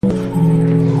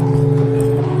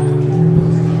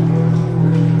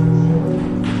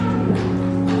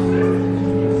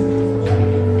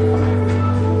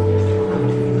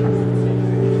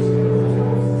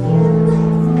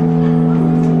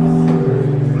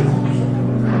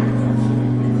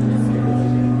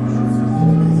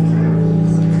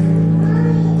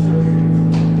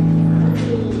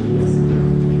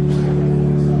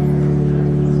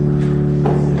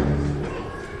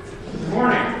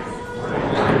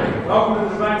Welcome to the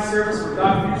divine service where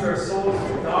God feeds our souls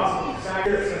with the gospel of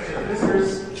sacraments, such as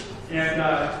visitors.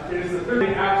 And it is the third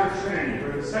day after Trinity.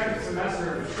 We're in the second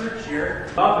semester of the church year.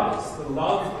 Love is the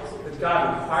love that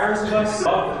God requires of us, the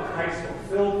love that Christ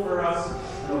fulfilled for us,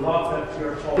 and the love that we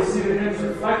are called. We see the hymns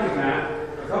reflecting that.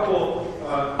 A couple,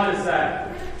 one is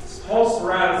that Paul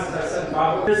Sparatus, as I said, in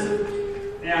Bible visit.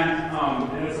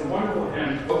 And it's a wonderful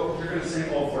hymn. You're going to sing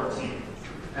all 14.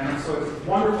 And so it's a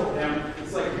wonderful hymn.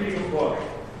 It's like reading a book.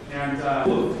 And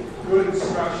full of good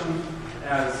instruction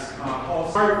as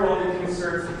Paul. Sorry for all the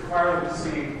inserts. The choir will be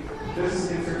singing. This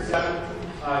is insert 7.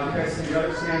 You guys sing the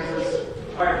other stanzas.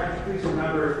 Choir, please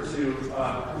remember to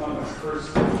come on the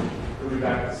first. We'll be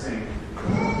back to sing.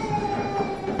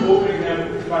 Opening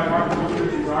hymn by Martin Luther,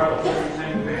 these are the Holy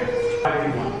Ten Bands.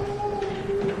 581.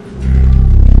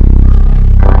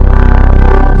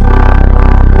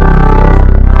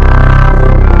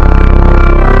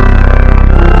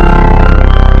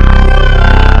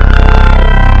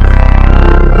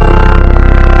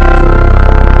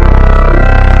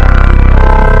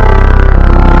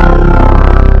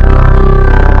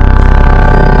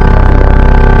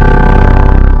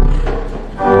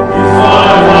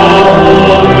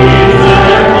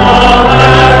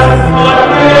 Oh,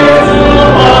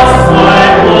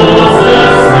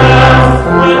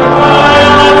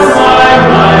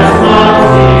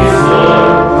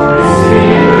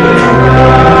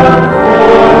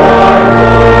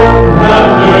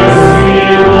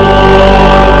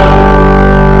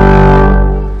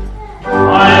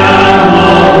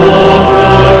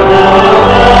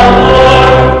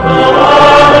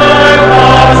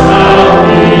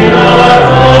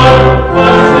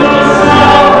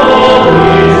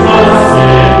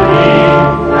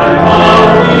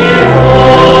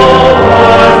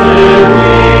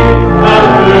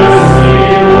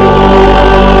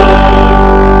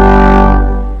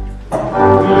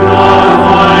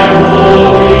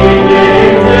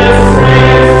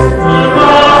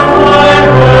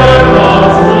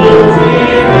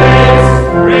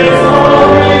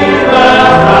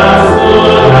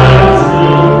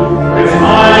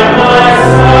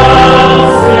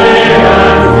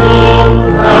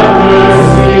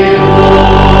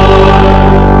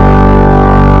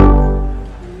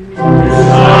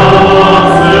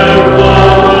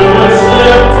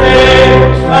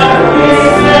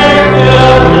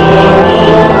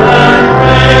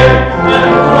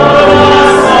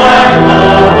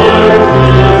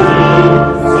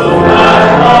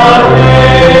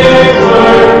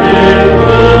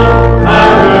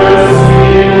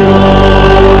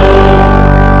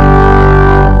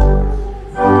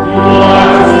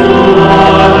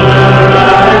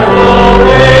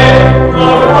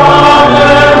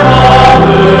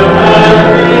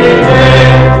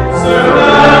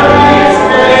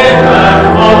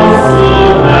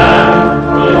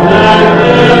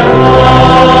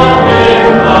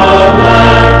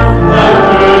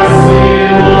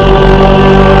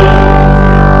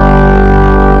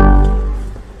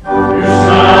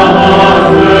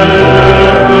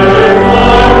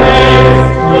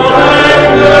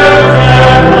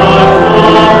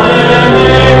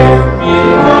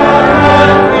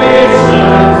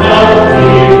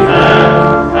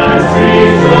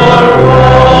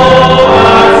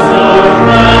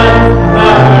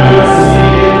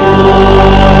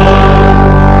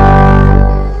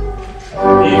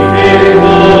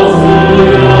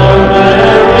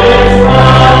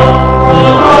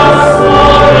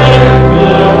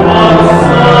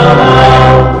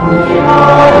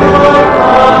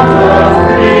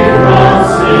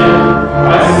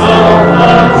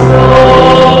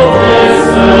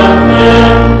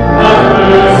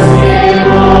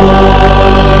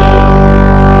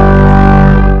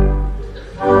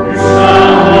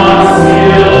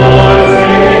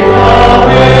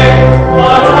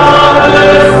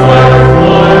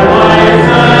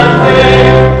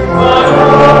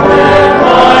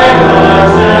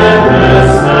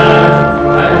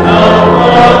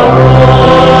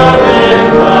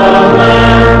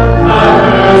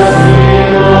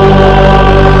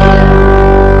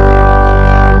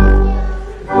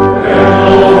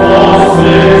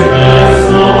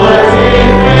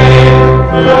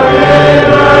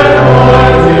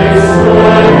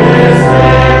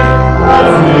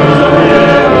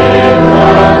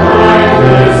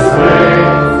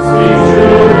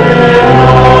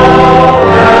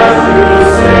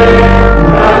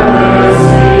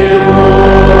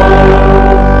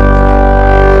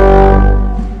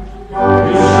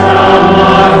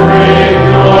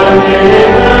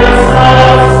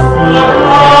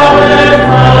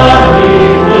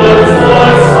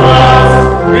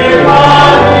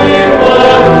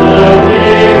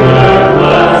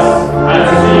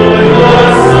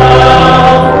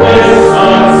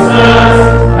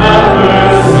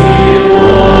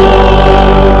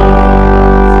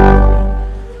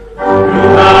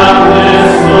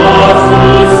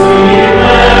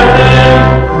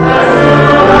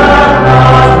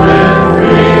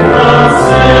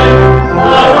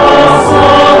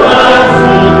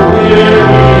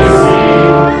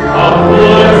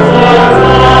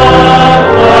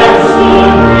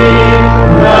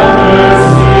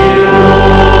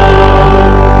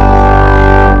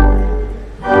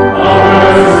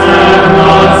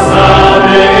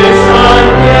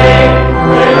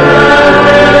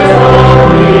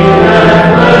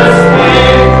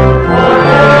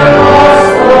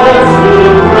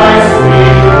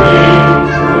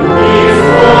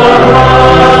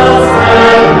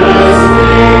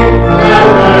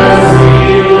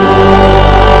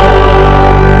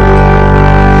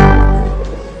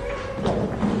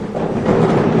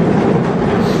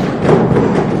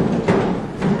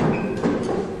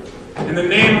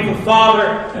 Father,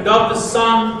 and of the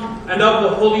Son, and of the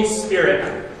Holy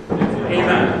Spirit.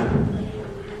 Amen.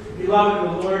 Beloved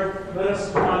in the Lord, let us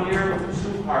draw near with a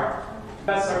true heart.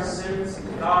 Confess our sins to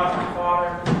God our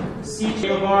Father, beseech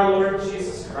of our Lord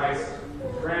Jesus Christ,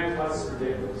 grant us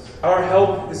forgiveness. Our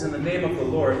help is in the name of the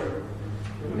Lord.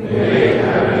 Who made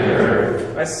heaven and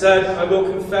earth. I said, I will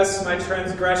confess my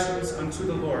transgressions unto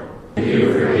the Lord.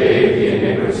 You forgave the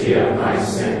iniquity of my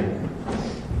sin.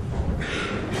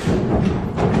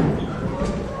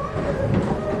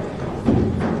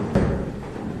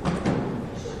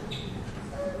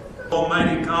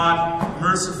 Almighty God,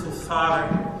 merciful Father,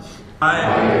 I,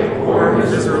 a poor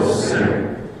miserable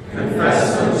sinner,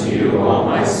 confess unto you all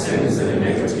my sins and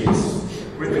iniquities,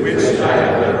 with which I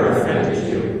have ever offended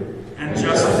you, and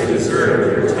justly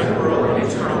deserve your temporal and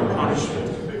eternal punishment.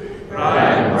 But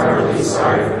I am heartily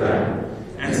sorry for them,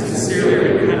 and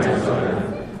sincerely repentant of them.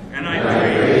 And I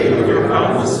pray of your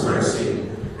boundless mercy,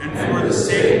 and for the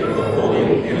sake of the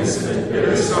holy, innocent,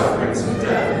 bitter sufferings and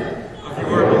death of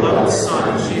your beloved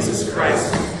Son, Jesus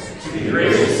Christ, to be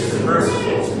gracious and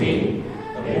merciful to me,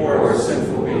 a poor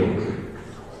sinful being.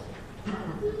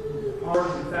 Our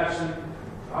confession,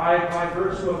 I, by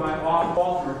virtue of my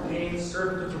office and ordained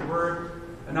servant of the Word,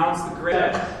 announce the great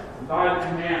and thy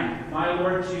command, my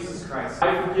Lord Jesus Christ.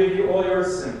 I forgive you all your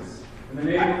sins. In the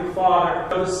name of the Father,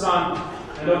 of the Son,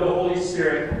 and of the Holy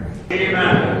Spirit.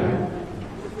 Amen.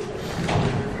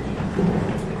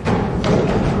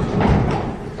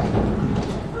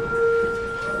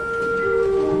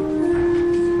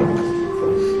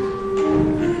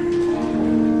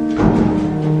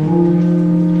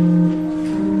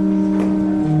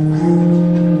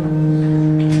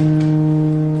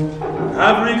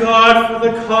 Have regard for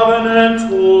the covenant,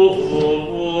 O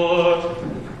Lord.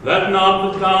 Let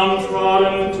not the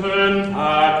downtrodden turn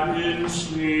back in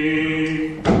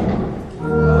shame.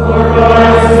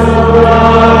 Arise, O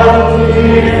God,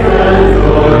 defend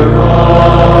your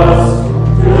cause.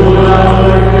 Do not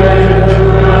forget the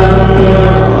grandeur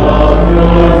of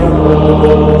your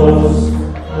foes.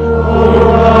 O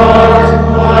God,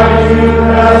 why do you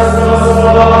cast us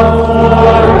off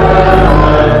forever?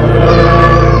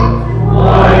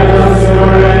 Why does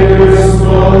your anger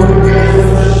smoke against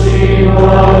the sheep of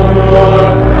your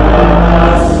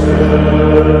pasture?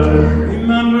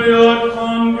 Remember your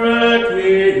congregation,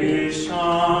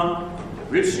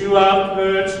 which you have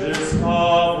purchased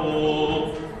of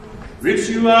old, which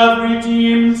you have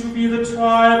redeemed to be the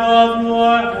tribe of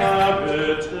your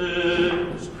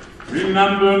heritage.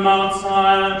 Remember Mount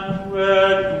Zion,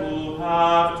 where you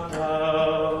have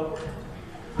dwelt.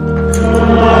 Do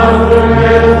not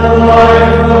forget the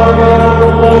life of your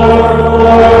poor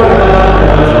forever.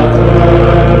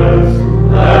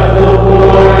 Let the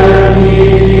poor and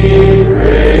needy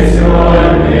praise your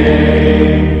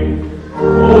name.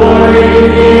 Glory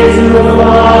be to the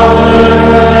Father,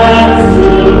 and to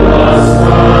the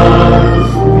Son,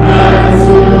 and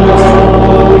to the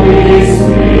Holy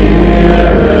Spirit,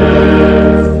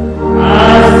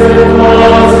 as it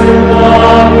was in the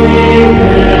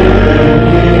beginning,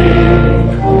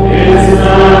 is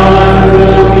now, and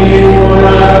will be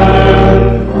forever.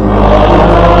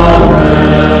 Amen.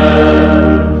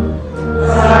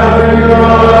 Have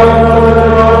regard for the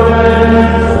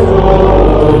covenant, O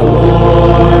Lord.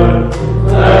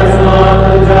 Let not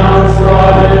the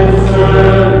downtrodden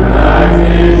turn back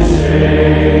in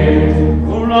shame.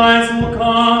 Arise, O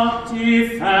God,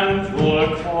 defend your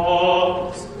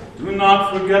cause. Do not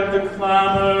forget the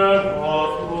clamor of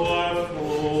your foes.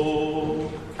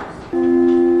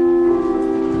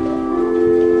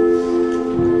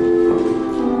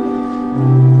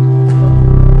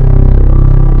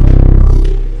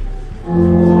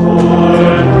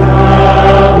 Lord,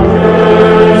 have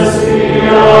mercy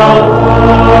upon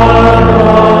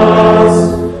us.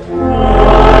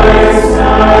 Christ,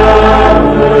 have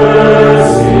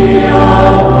mercy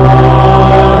upon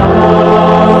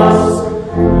us.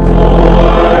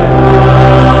 Lord,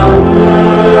 have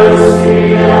mercy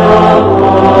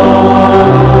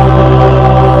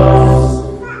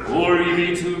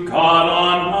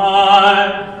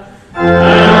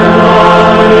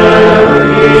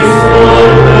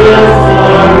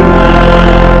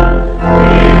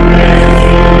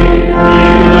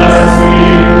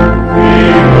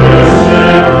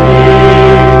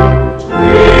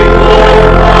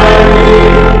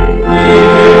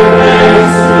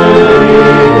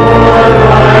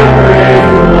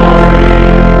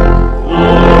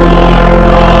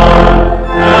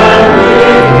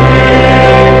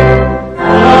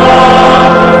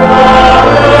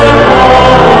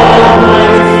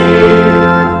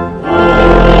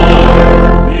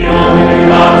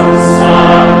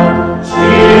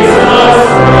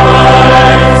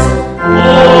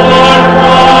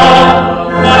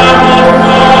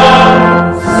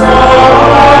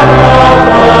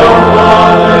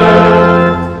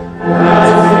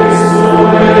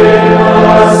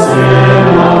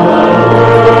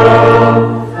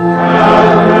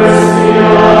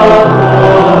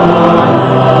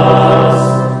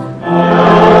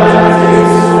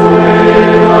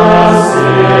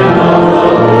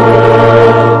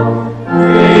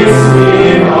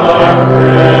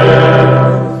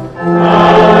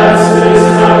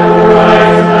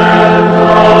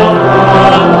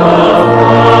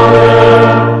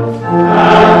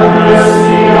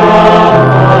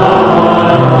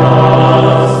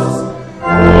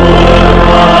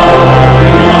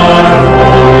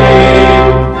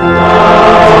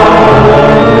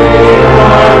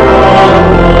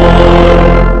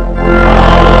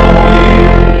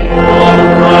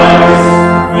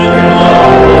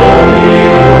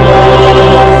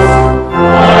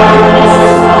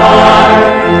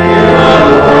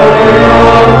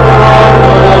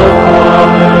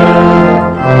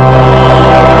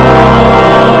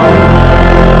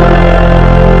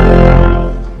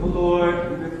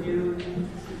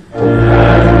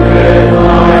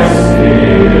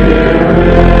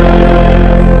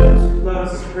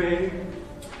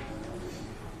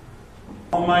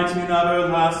Almighty and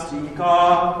everlasting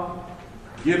God,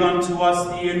 give unto us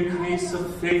the increase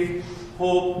of faith,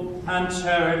 hope, and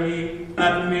charity,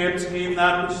 that we may obtain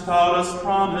that which thou dost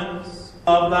promise,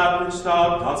 of that which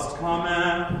thou dost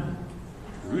command.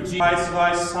 Through Jesus Christ,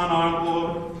 thy Son, our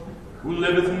Lord, who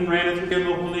liveth and reigneth in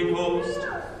the Holy Ghost,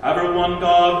 ever one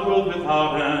God, world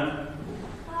without end.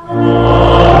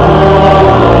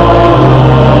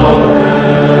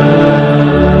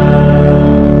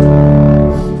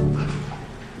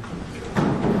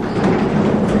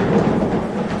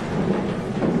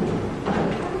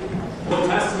 Old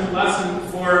Testament lesson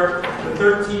for the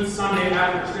 13th Sunday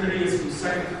after Trinity is from 2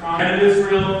 Chronicles. And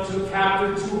Israel took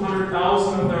captive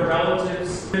 200,000 of their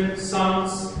relatives,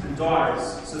 sons, and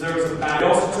daughters. So there was a battle.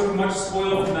 They also took much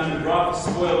spoil from them and brought the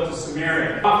spoil to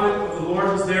Samaria. The prophet of the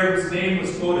Lord was there, whose name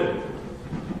was quoted. He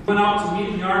went out to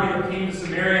meet the army that came to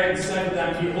Samaria and said to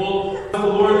them, Behold, the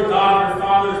Lord, the God of your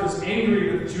fathers, was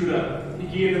angry with Judah. He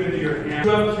gave them into your hand.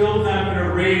 You have killed them in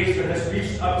a rage that has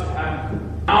reached up to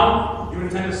heaven. Now you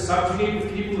intend to subjugate the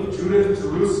people of Judah and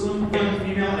Jerusalem, male and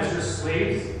female, as your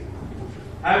slaves?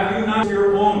 Have you not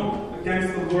your own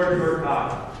against the Lord your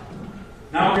God?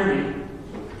 Now hear me.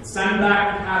 Send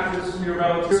back the captives from your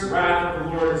relatives. The wrath of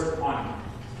the Lord is upon you.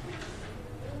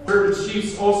 Certain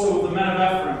chiefs also of the men of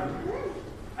Ephraim,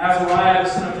 Azariah the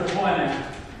son of Jehohanan,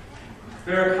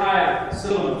 Berechiah,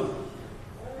 Siloam,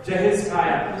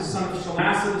 Jehizkiah the son of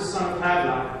Shalmassah the son of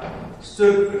Hadlai,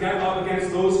 stood up against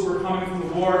those who were coming from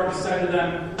the war and said to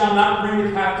them, Shall not bring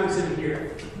the captives in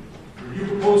here. For you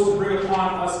propose to bring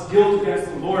upon us guilt against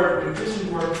the Lord, in addition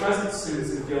to our present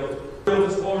sins and guilt. The guilt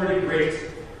is already great,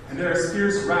 and there is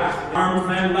fierce wrath. The armed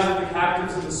men left the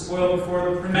captives and the spoil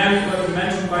before the men who have been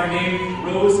mentioned by name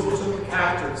rose and took the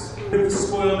captives. With the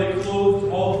spoil they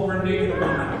clothed all who were naked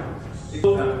among them. They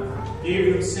clothed them,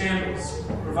 gave them sandals,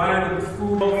 provided them with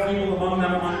food, all feeble among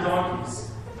them on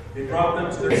donkeys. They brought them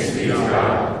to their city. You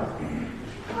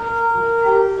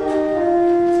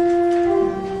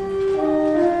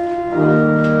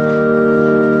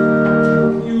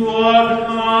have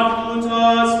not put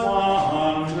us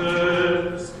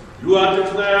wonders. You have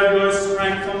declared your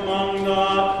strength among the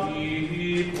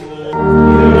people.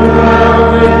 You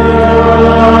have declared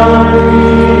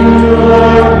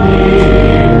your people,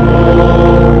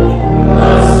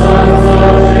 the sons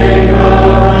of Jacob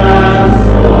and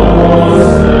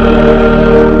Joseph.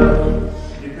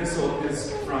 The epistle is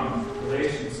from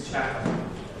Galatians chapter.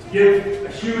 To give a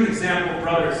human example,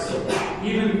 brothers,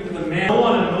 even the man, no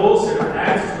one annuls it or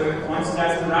adds to it once it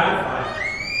has been ratified.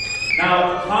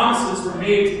 Now, the promises were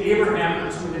made to Abraham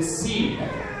and to his seed.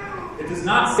 It does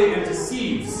not say and to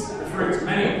seeds, referring to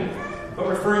many, but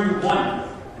referring to one,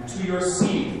 and to your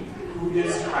seed, who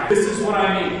is Christ. This is what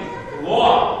I mean. The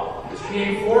law, which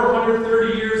came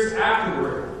 430 years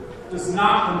afterward, does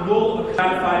not annul or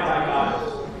ratified by God,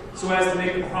 so as to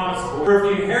make the promise void. For if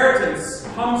the inheritance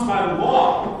comes by the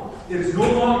law, it no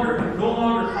longer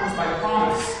comes by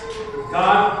promise.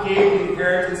 God gave the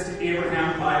inheritance to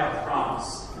Abraham by a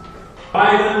promise.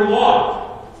 By the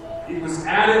law, it was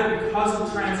added because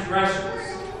of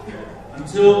transgressions,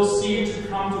 until the seed should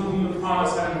come to whom the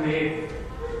promise had been made,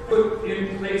 put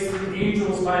in place the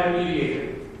angels by a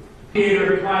mediator. The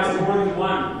mediator implies more than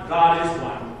one, God is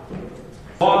one.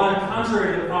 Law then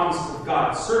contrary to the promises of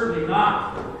God? Certainly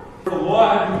not. For the law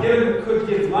had been given that could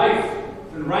give life,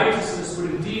 and righteousness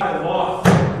would indeed by the law.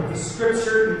 But the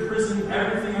Scripture imprisoned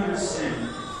everything under sin,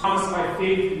 promised by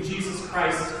faith in Jesus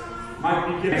Christ might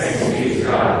be given. Thanks be to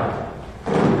God.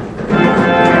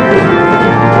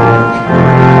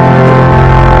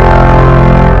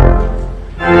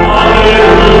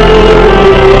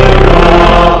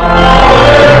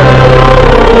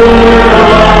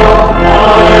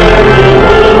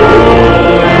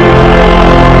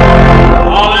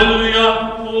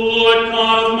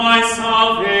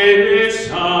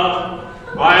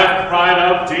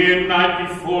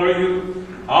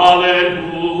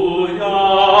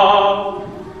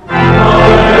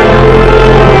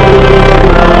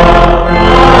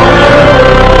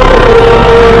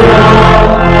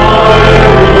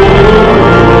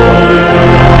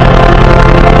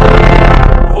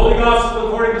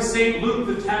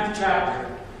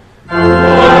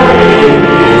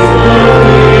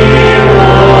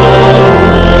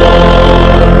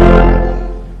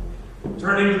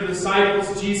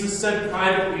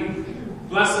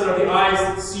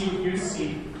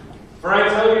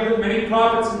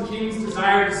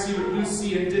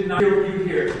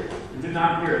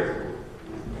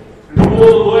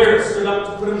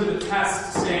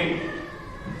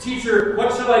 Teacher,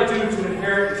 what shall I do to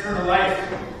inherit eternal life?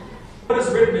 What is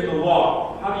written in the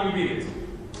law? How do you read it?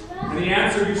 And he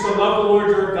answered, You shall love the Lord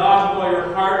your God with all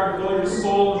your heart, with all your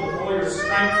soul, and with all your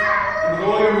strength, and with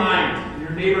all your mind, and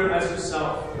your neighbor as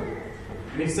yourself.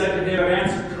 And he said to him, You have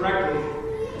answered correctly.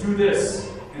 Do this,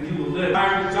 and you will live.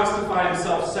 Trying to justify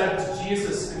himself, said to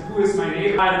Jesus, And who is my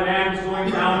neighbor? I, the man was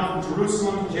going down from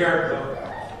Jerusalem to Jericho.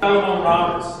 He fell among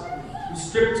robbers, who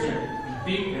stripped him and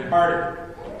beat him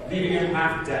hard, leaving him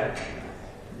half dead.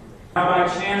 Now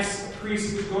by chance, a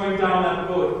priest was going down that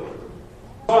road.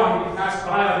 He saw him, he passed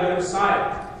by on the other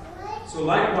side. So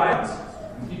likewise,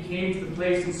 when he came to the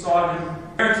place and saw him,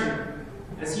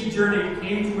 as he journeyed,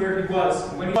 came to where he was.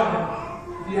 And when he saw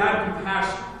him, he had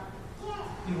compassion.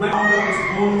 He went on to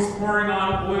his wounds, pouring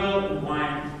on oil and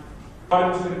wine,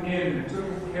 brought him to an inn, and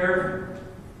took care of him.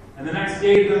 And the next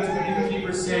day he went to the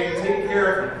innkeeper, saying, Take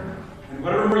care of him, and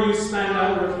whatever more you spend,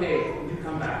 I will repay when you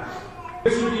come back.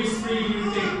 Which of these three do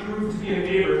you think proved to be a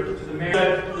neighbor to the man?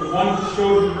 Said, The one who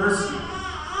showed him mercy.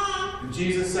 And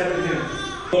Jesus said to him,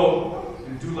 Go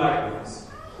and do likewise.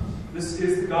 This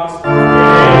is the gospel.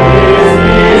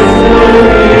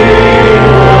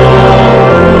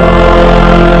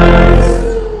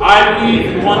 I believe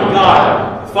in one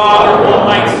God, the Father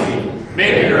Almighty,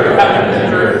 maker of heaven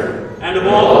and earth, and of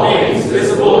all things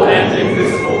visible and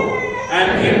invisible,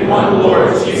 and in one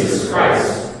Lord Jesus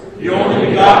Christ, the only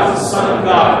begotten Son of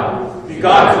God,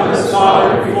 begotten as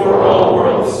Father before all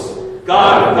worlds,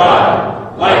 God of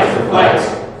God, light of light,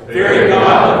 very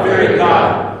God of very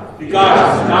God,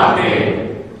 begotten, not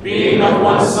made, being of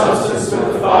one substance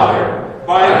with the Father,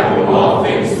 by whom all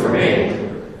things were made,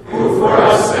 who for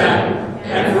us then,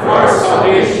 and for our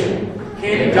salvation,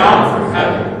 came down from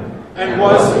heaven, and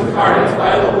was incarnate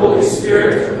by the Holy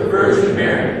Spirit of the Virgin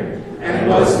Mary, and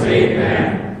was made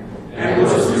man, and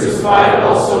was crucified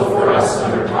also for us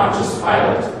under Pontius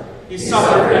Pilate. He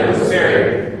suffered and was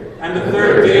buried, and the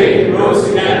third day he rose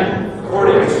again,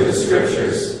 according to the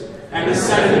Scriptures, and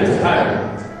ascended into heaven,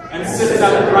 and sits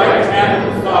at the right hand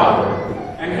of the Father,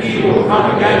 and he will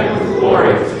come again with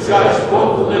glory to judge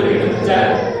both the living and the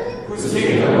dead, whose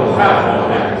kingdom will have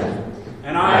no end.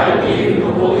 And I believe in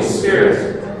the Holy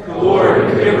Spirit, the Lord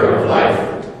and giver of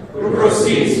life, who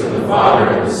proceeds from the Father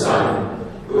and the Son,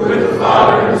 who with the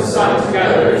Father and the Son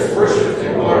together is worshipped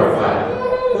and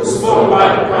glorified, who spoke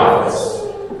by the prophets.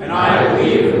 And I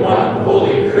believe in one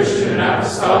holy Christian and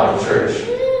apostolic church.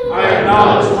 I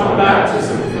acknowledge one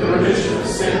baptism for the remission of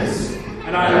sins,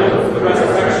 and I look for the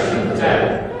resurrection of the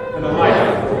dead and the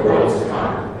life of the world to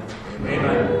come.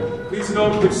 Amen. Please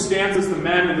note which stanzas the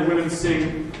men and the women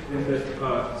sing in the hymn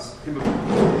of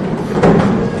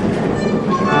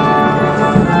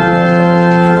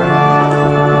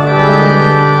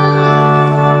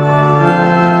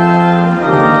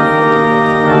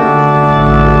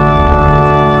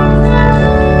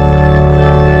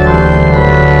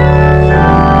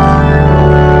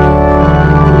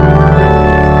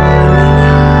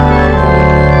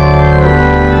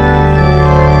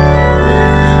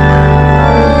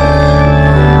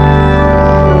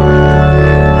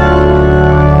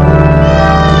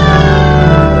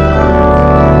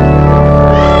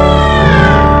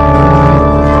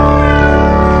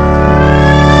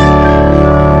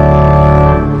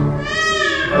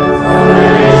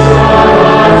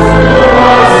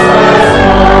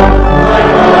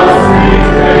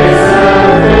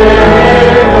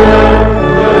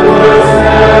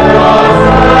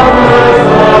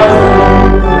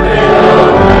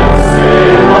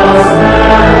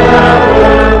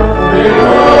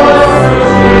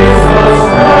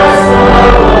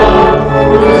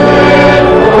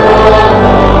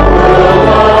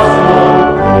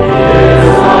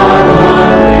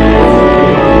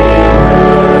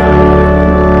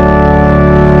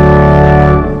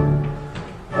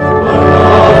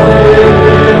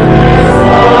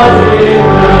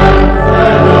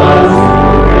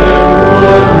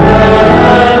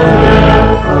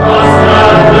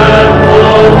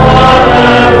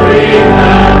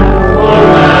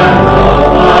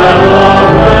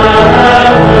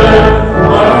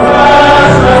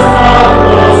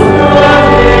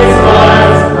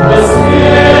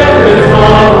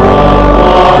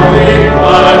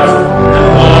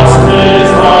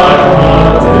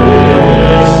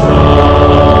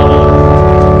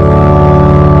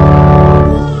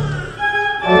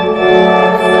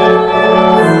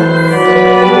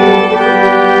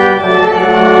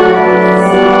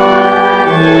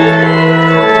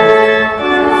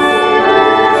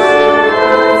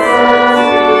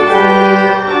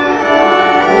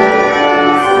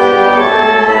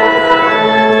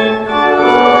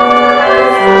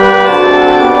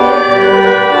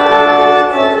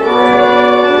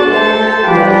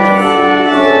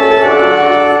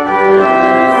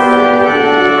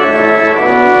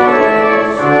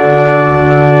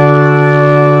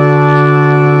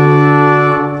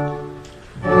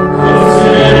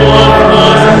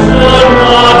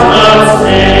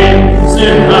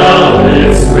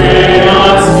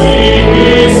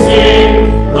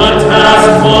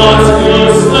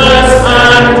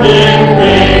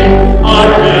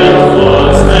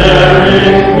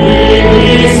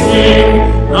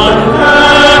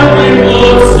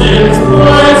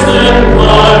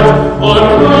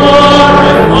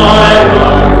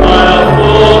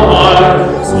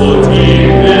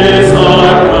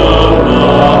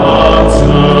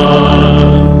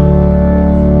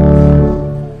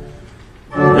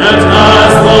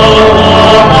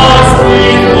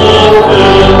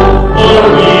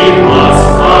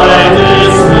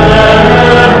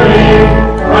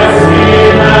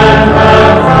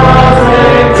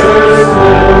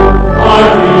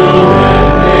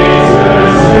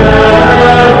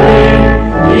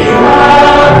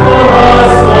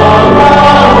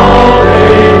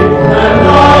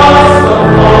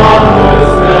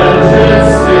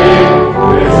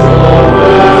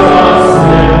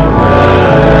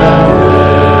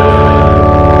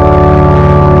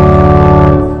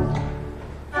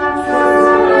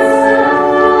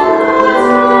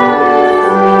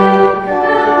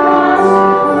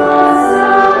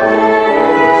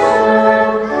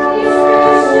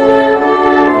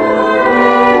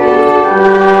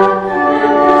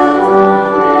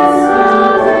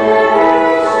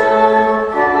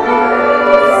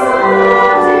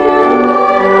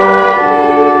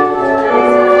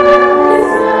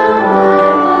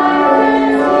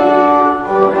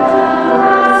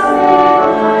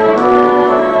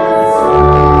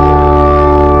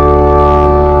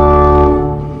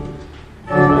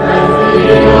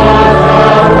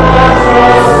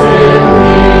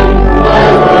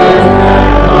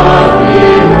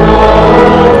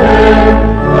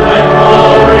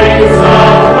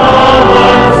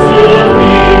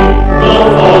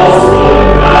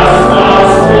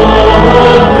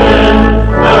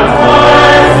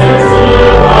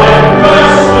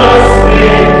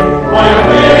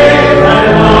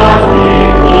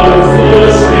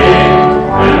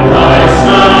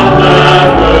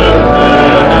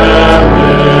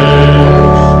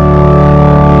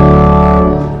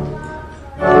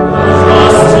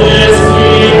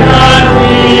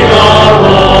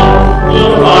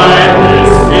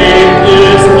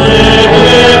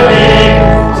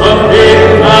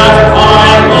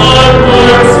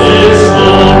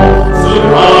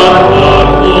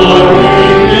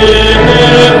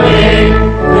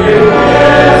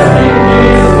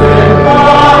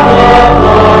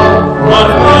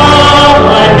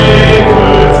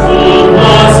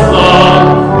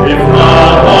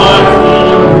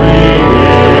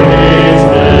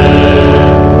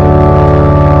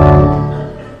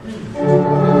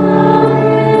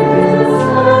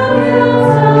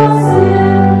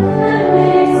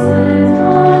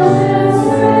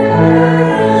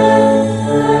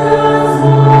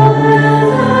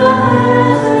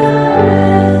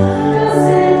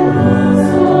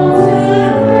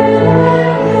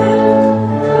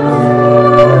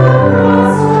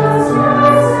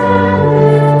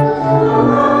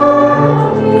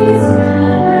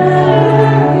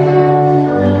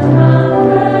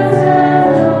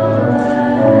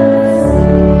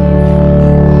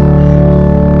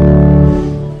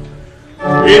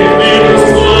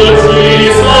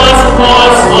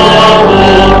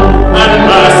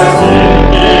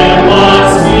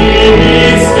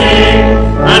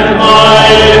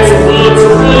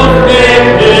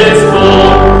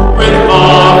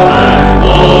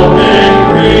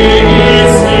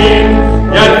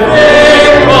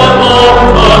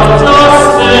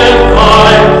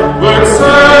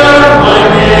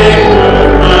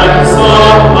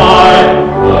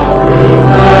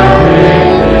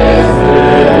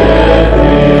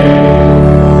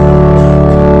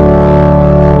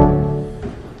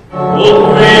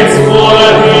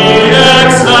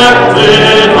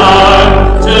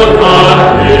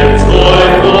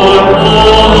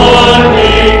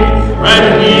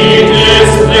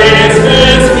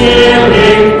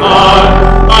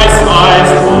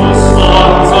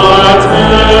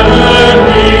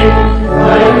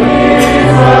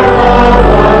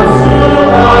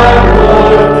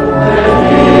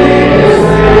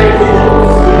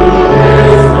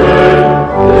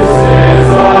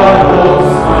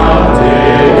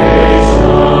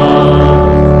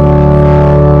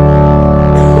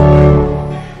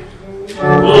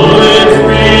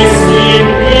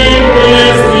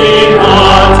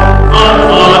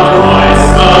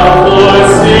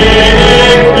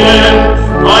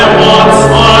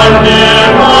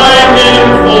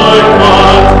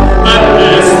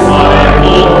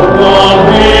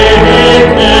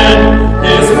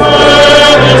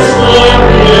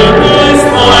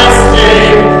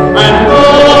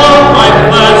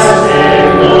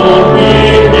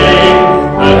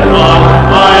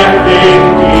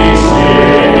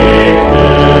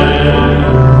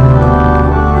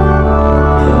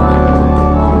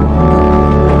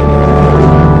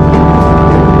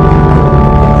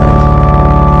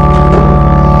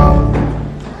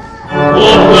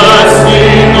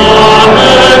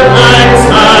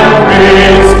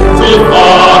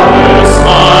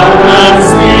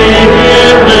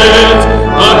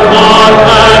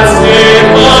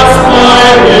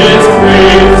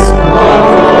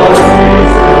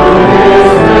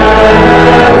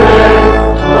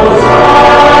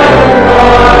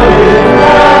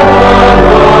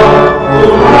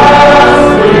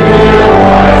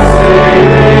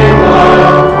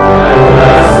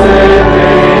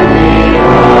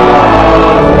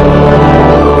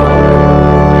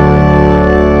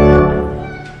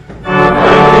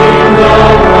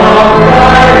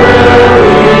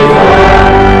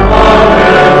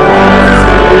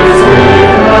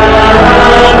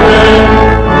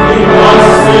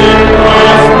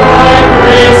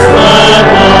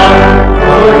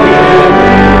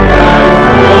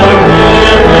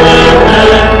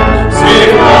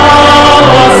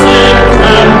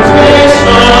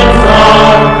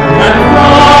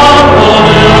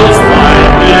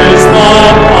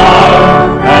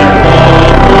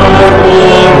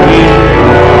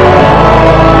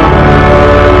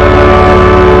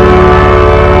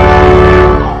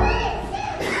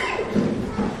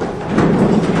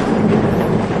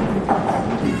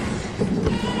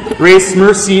Grace,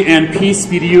 mercy, and peace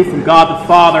be to you from God the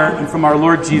Father and from our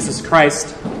Lord Jesus Christ,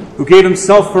 who gave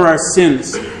himself for our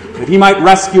sins, that he might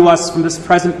rescue us from this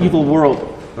present evil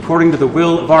world, according to the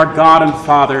will of our God and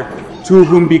Father, to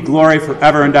whom be glory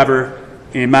forever and ever.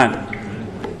 Amen.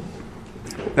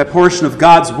 That portion of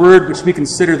God's Word which we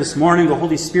consider this morning, the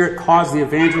Holy Spirit caused the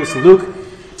evangelist Luke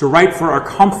to write for our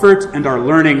comfort and our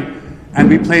learning, and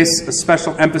we place a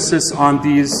special emphasis on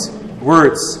these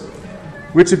words.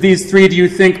 Which of these three do you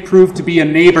think proved to be a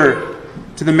neighbor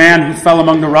to the man who fell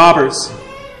among the robbers?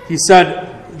 He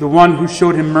said, the one who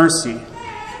showed him mercy.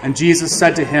 And Jesus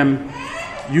said to him,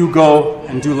 you go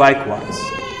and do likewise.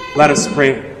 Let us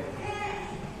pray.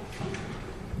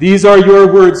 These are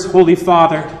your words, Holy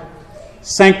Father.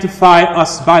 Sanctify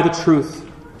us by the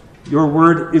truth. Your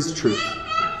word is truth.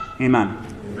 Amen.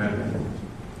 Amen.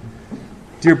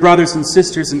 Dear brothers and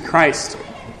sisters in Christ,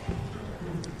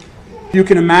 you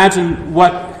can imagine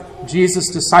what Jesus'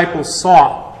 disciples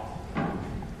saw,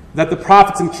 that the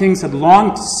prophets and kings had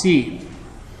longed to see,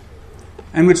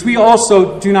 and which we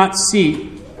also do not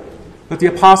see, but the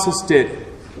apostles did.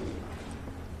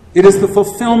 It is the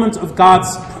fulfillment of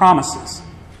God's promises.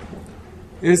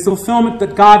 It is the fulfillment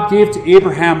that God gave to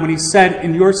Abraham when he said,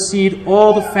 in your seed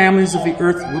all the families of the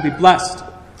earth will be blessed.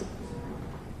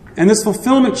 And this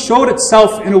fulfillment showed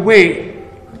itself in a way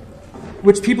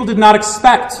which people did not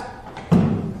expect.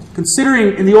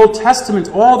 Considering in the Old Testament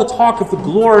all the talk of the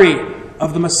glory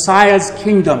of the Messiah's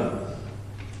kingdom,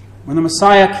 when the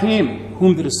Messiah came,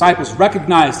 whom the disciples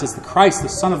recognized as the Christ, the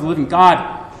Son of the living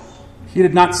God, he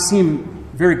did not seem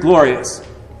very glorious.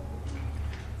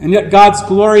 And yet God's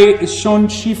glory is shown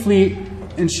chiefly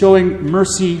in showing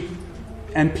mercy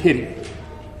and pity.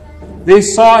 They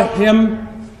saw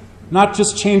him not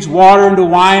just change water into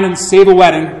wine and save a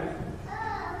wedding.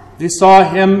 They saw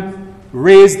him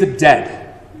raise the dead,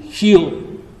 heal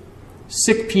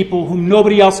sick people whom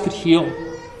nobody else could heal.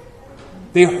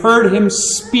 They heard him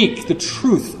speak the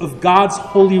truth of God's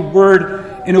holy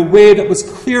word in a way that was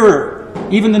clearer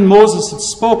even than Moses had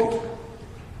spoken.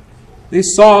 They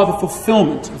saw the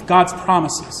fulfillment of God's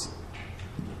promises.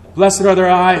 Blessed are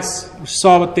their eyes which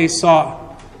saw what they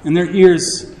saw, and their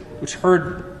ears which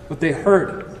heard what they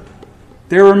heard.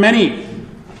 There were many,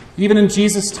 even in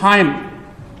Jesus' time,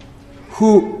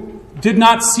 who did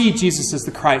not see Jesus as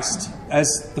the Christ,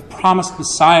 as the promised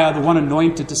Messiah, the one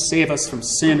anointed to save us from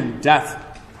sin and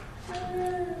death,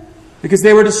 because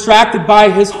they were distracted by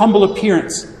his humble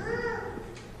appearance.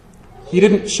 He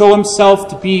didn't show himself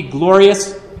to be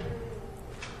glorious.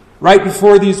 Right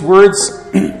before these words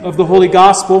of the Holy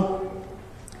Gospel,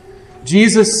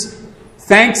 Jesus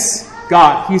thanks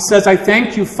God. He says, I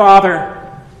thank you, Father,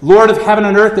 Lord of heaven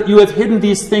and earth, that you have hidden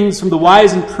these things from the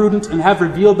wise and prudent and have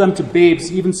revealed them to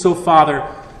babes. Even so, Father,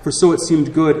 for so it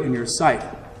seemed good in your sight.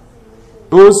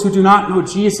 Those who do not know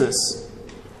Jesus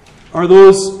are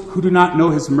those who do not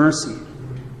know his mercy.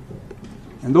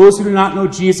 And those who do not know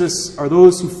Jesus are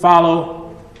those who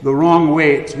follow the wrong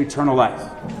way to eternal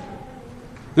life.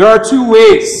 There are two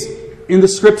ways in the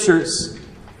Scriptures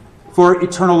for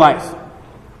eternal life.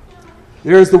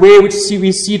 There is the way which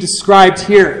we see described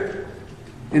here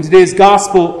in today's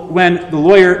Gospel when the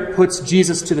lawyer puts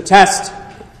Jesus to the test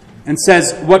and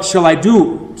says, what shall I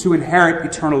do to inherit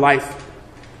eternal life?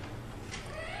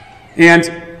 And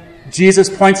Jesus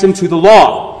points him to the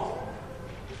law.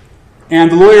 And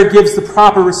the lawyer gives the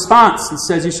proper response and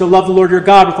says, you shall love the Lord your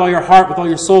God with all your heart, with all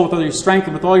your soul, with all your strength,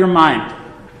 and with all your mind,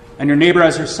 and your neighbor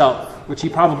as yourself, which he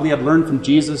probably had learned from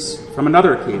Jesus from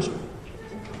another occasion.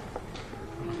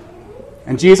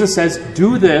 And Jesus says,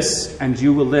 do this and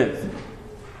you will live.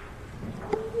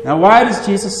 Now, why does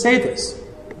Jesus say this?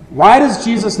 Why does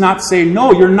Jesus not say,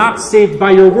 no, you're not saved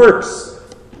by your works.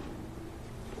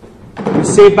 You're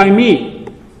saved by me.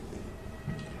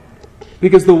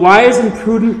 Because the wise and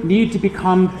prudent need to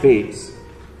become babes.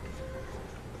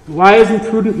 The wise and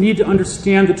prudent need to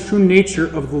understand the true nature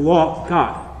of the law of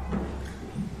God.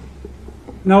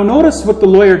 Now, notice what the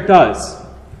lawyer does.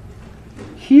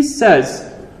 He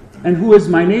says, and who is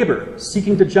my neighbor,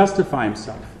 seeking to justify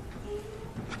himself.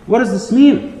 What does this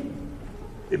mean?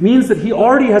 It means that he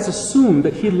already has assumed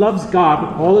that he loves God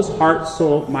with all his heart,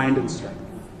 soul, mind, and strength.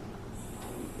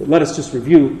 But let us just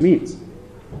review what it means.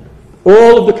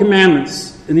 All of the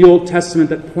commandments in the Old Testament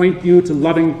that point you to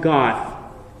loving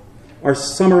God are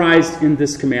summarized in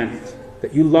this commandment,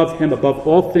 that you love him above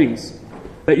all things,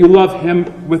 that you love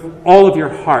him with all of your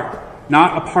heart,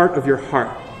 not a part of your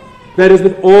heart. That is,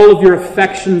 with all of your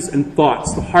affections and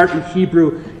thoughts. The heart in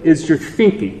Hebrew is your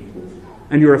thinking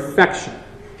and your affection.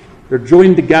 They're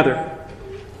joined together.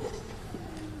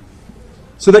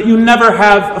 So that you never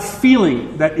have a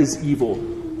feeling that is evil.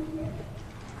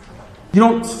 You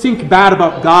don't think bad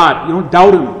about God. You don't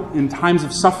doubt him in times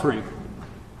of suffering.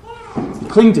 You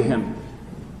cling to him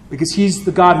because he's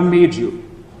the God who made you.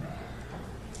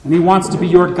 And he wants to be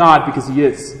your God because he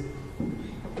is.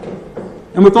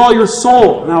 And with all your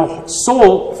soul. Now,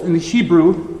 soul in the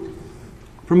Hebrew,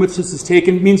 from which this is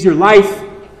taken, means your life,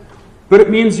 but it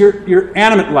means your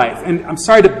animate life. And I'm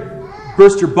sorry to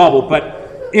burst your bubble,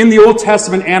 but in the Old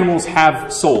Testament, animals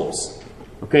have souls.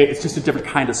 Okay? It's just a different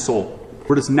kind of soul. The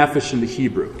word is nephesh in the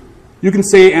Hebrew. You can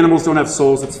say animals don't have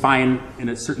souls. That's fine in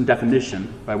a certain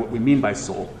definition by what we mean by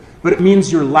soul. But it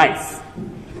means your life.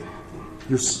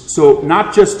 So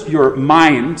not just your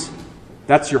mind,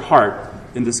 that's your heart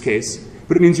in this case,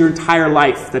 but it means your entire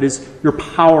life. That is your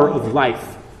power of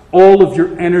life. All of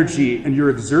your energy and your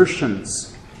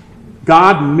exertions,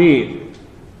 God made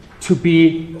to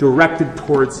be directed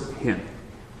towards him.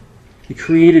 He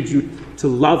created you to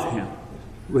love him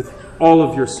with all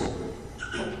of your soul,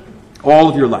 all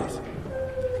of your life.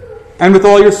 And with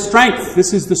all your strength.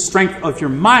 This is the strength of your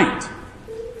mind,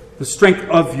 the strength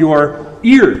of your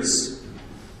ears,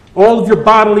 all of your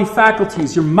bodily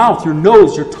faculties, your mouth, your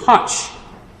nose, your touch,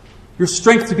 your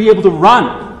strength to be able to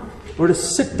run or to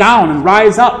sit down and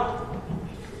rise up,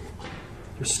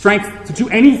 your strength to do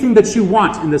anything that you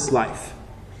want in this life.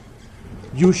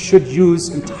 You should use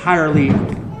entirely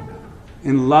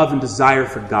in love and desire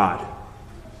for God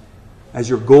as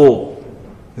your goal,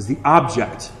 as the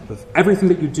object of everything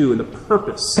that you do and the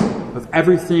purpose of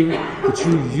everything that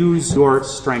you use your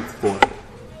strength for.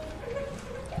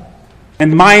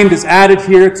 And mind is added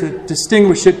here to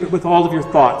distinguish it with all of your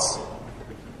thoughts,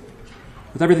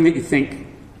 with everything that you think.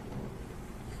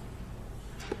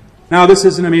 Now, this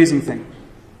is an amazing thing.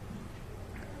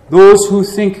 Those who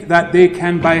think that they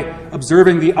can, by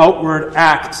observing the outward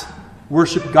act,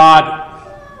 worship God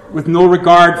with no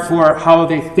regard for how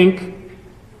they think,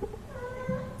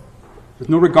 with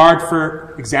no regard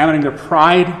for examining their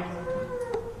pride,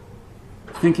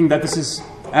 thinking that this is,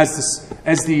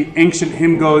 as the ancient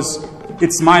hymn goes,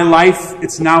 it's my life,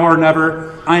 it's now or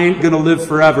never, I ain't going to live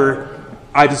forever,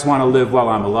 I just want to live while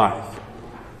I'm alive.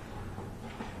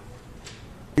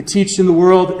 They teach in the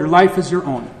world that your life is your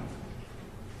own,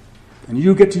 and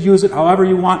you get to use it however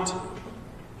you want to.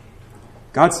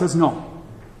 God says no.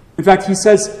 In fact, he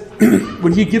says,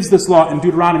 when he gives this law in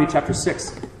Deuteronomy chapter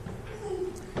 6,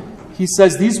 he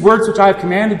says, these words which I have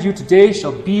commanded you today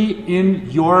shall be in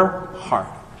your heart.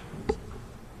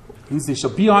 It means they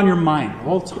shall be on your mind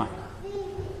all the time.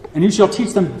 And you shall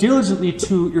teach them diligently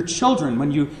to your children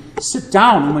when you sit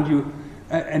down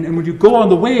and when you go on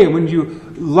the way and when you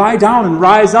lie down and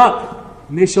rise up.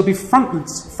 And they shall be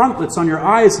frontlets on your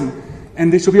eyes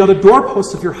and they shall be on the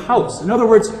doorposts of your house. In other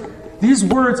words, these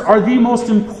words are the most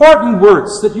important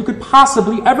words that you could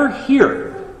possibly ever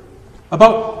hear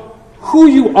about who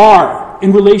you are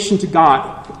in relation to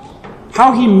God,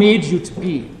 how he made you to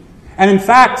be. And in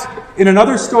fact, in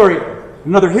another story,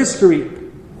 another history,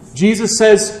 Jesus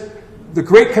says, the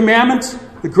greatest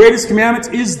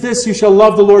commandment is this, you shall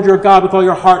love the Lord your God with all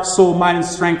your heart, soul, mind, and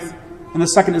strength. And the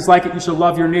second is like it, you shall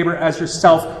love your neighbor as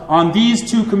yourself. On these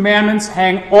two commandments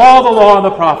hang all the law and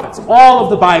the prophets, all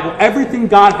of the Bible. Everything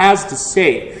God has to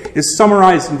say is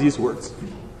summarized in these words.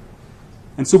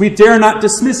 And so we dare not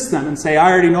dismiss them and say,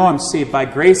 I already know I'm saved by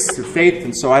grace through faith,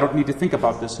 and so I don't need to think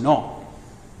about this. No.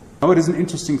 No, it is an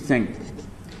interesting thing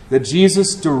that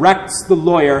Jesus directs the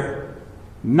lawyer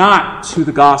not to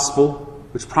the gospel,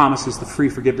 which promises the free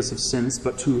forgiveness of sins,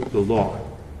 but to the law.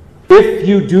 If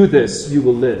you do this, you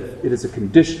will live. It is a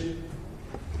condition.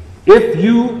 If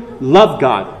you love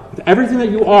God with everything that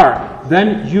you are,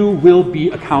 then you will be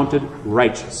accounted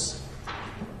righteous.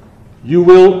 You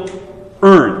will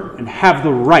earn and have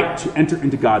the right to enter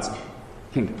into God's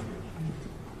kingdom.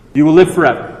 You will live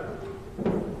forever.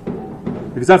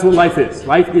 Because that's what life is.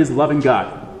 Life is loving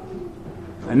God.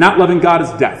 And not loving God is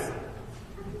death.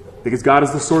 Because God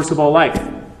is the source of all life.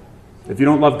 If you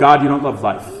don't love God, you don't love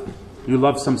life. You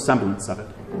love some semblance of it.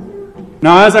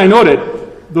 Now, as I noted,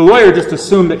 the lawyer just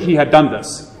assumed that he had done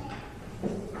this.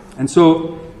 And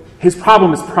so his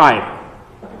problem is pride.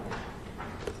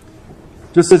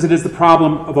 Just as it is the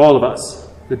problem of all of us.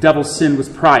 The devil's sin was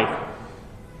pride.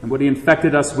 And what he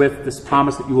infected us with, this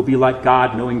promise that you will be like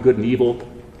God, knowing good and evil,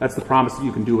 that's the promise that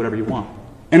you can do whatever you want.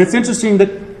 And it's interesting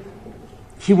that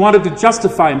he wanted to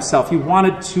justify himself. He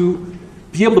wanted to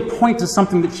be able to point to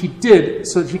something that he did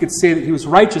so that he could say that he was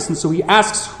righteous. And so he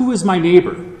asks, who is my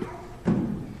neighbor?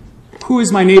 Who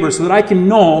is my neighbor? So that I can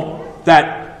know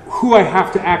that who I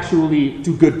have to actually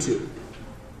do good to.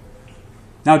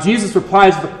 Now, Jesus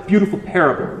replies with a beautiful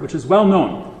parable, which is well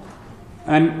known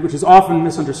and which is often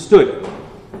misunderstood.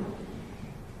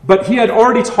 but he had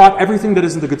already taught everything that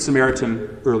is in the Good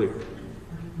Samaritan earlier.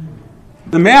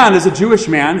 The man is a Jewish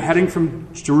man heading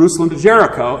from Jerusalem to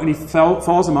Jericho, and he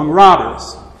falls among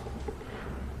robbers.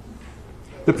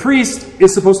 The priest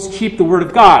is supposed to keep the word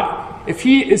of God. If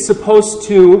he is supposed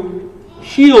to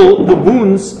heal the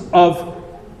wounds of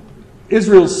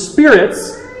Israel's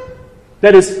spirits,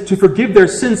 that is, to forgive their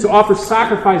sins, to offer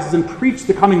sacrifices and preach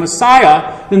the coming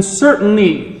Messiah, then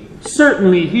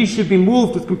certainly he should be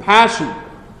moved with compassion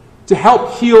to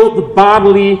help heal the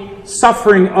bodily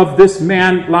suffering of this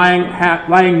man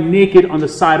lying naked on the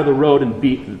side of the road and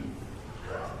beaten.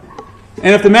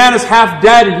 And if the man is half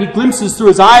dead and he glimpses through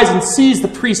his eyes and sees the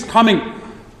priest coming,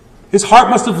 his heart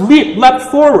must have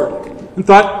leapt forward and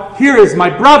thought, here is my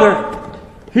brother.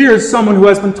 Here is someone who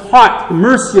has been taught the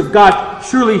mercy of God.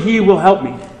 Surely he will help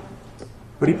me.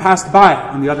 But he passed by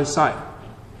on the other side.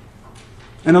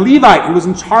 And a Levite who was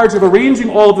in charge of arranging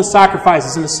all of the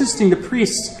sacrifices and assisting the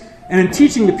priests and in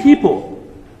teaching the people.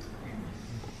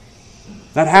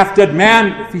 That half-dead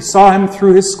man, if he saw him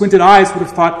through his squinted eyes, would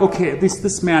have thought, okay, at least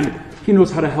this man, he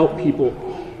knows how to help people.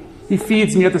 He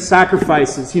feeds me at the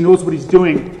sacrifices. He knows what he's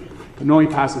doing. But no, he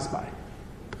passes by.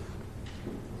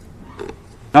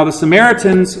 Now, the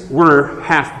Samaritans were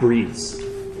half-breeds.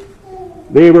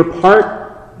 They were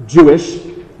part Jewish,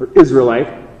 or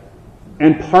Israelite,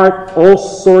 and part all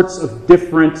sorts of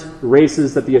different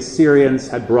races that the Assyrians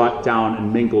had brought down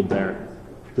and mingled there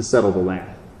to settle the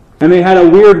land. And they had a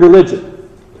weird religion.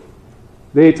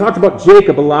 They talked about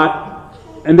Jacob a lot,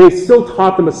 and they still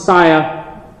taught the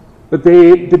Messiah, but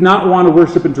they did not want to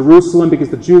worship in Jerusalem because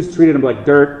the Jews treated him like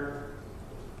dirt.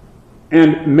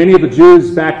 And many of the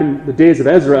Jews back in the days of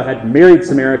Ezra had married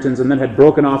Samaritans and then had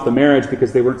broken off the marriage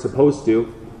because they weren't supposed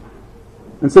to.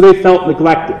 And so they felt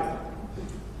neglected.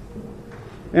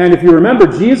 And if you remember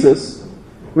Jesus,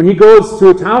 when he goes to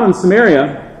a town in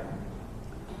Samaria,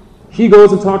 he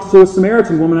goes and talks to a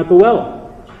Samaritan woman at the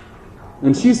well.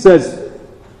 And she says,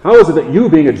 how is it that you,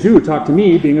 being a Jew, talk to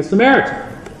me, being a Samaritan?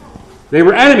 They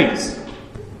were enemies.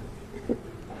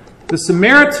 The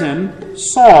Samaritan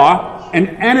saw an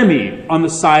enemy on the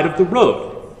side of the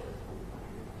road.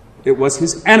 It was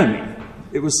his enemy.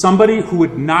 It was somebody who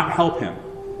would not help him.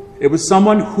 It was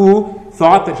someone who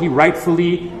thought that he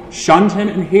rightfully shunned him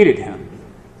and hated him.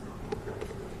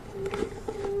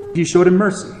 He showed him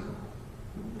mercy.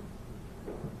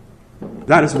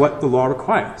 That is what the law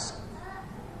requires.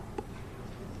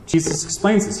 Jesus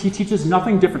explains this. He teaches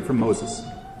nothing different from Moses.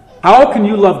 How can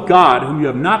you love God whom you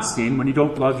have not seen when you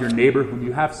don't love your neighbor whom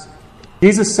you have seen?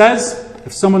 Jesus says,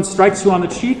 if someone strikes you on the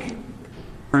cheek,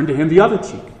 turn to him the other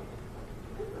cheek.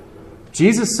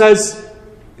 Jesus says,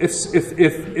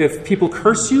 if people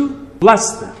curse you,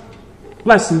 bless them.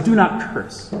 Bless and do not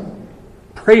curse.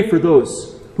 Pray for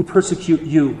those who persecute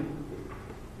you,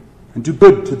 and do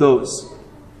good to those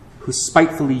who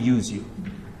spitefully use you.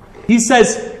 He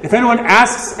says, if anyone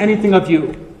asks anything of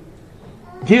you,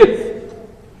 give,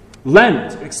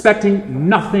 lend, expecting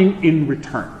nothing in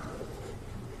return.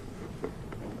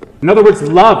 In other words,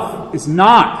 love is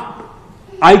not,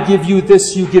 I give you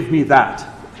this, you give me that.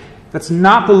 That's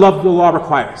not the love the law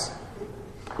requires.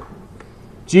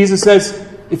 Jesus says,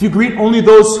 if you greet only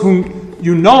those whom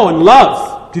you know and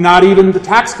love, do not even the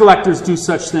tax collectors do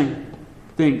such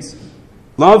things.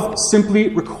 Love simply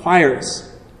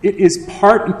requires. It is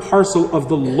part and parcel of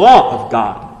the law of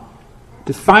God.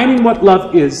 Defining what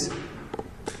love is,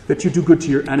 that you do good to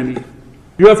your enemy.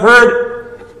 You have heard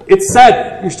it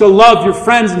said, you shall love your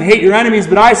friends and hate your enemies,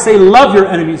 but I say love your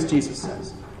enemies, Jesus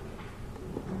says.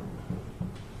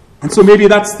 And so maybe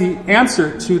that's the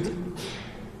answer to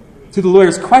the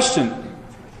lawyer's question.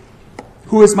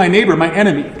 Who is my neighbor, my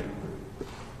enemy?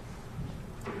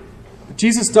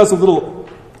 Jesus does a little,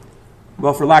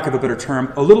 well, for lack of a better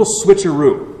term, a little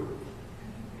switcheroo.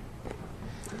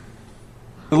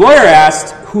 The lawyer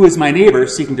asked, who is my neighbor,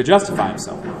 seeking to justify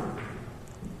himself.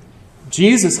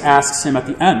 Jesus asks him at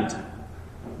the end,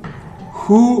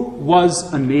 who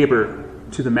was a neighbor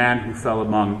to the man who fell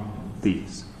among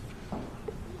thieves?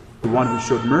 The one who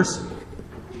showed mercy.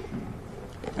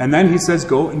 And then he says,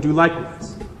 go and do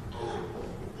likewise.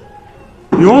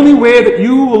 The only way that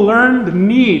you will learn the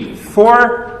need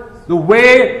for the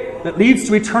way that leads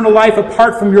to eternal life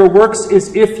apart from your works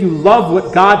is if you love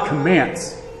what God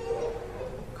commands.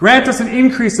 Grant us an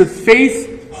increase of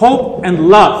faith, hope, and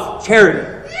love, charity.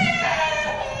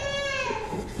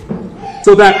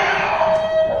 So that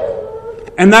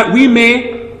we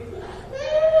may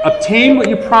obtain what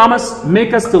you promise,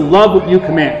 make us to love what you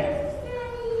command.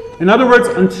 In other words,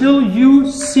 until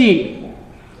you see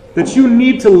that you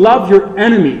need to love your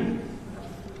enemy,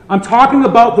 I'm talking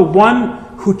about the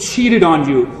one who cheated on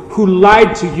you, who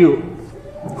lied to you,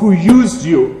 who used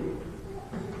you,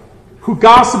 who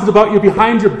gossiped about you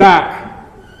behind your back,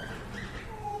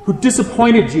 who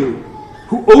disappointed you,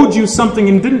 who owed you something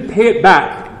and didn't pay it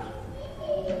back,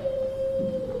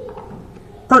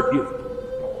 hurt you,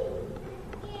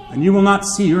 and you will not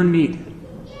see your need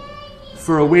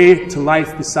for a way to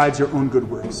life besides your own good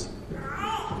works.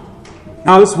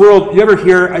 Now this world, you ever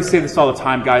hear, I say this all the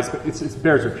time, guys, but it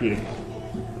bears repeating.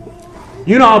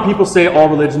 You know how people say all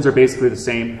religions are basically the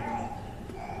same?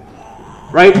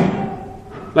 Right?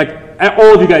 Like,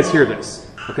 all of you guys hear this,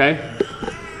 okay?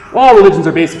 All religions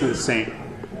are basically the same.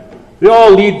 They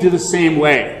all lead to the same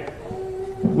way.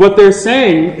 What they're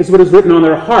saying is what is written on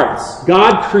their hearts.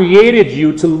 God created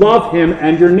you to love him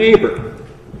and your neighbor.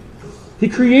 He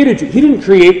created you. He didn't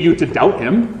create you to doubt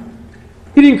him.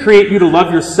 He didn't create you to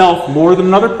love yourself more than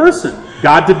another person.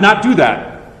 God did not do that.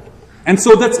 And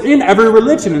so that's in every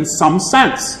religion in some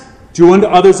sense. Do unto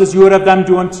others as you would have them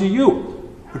do unto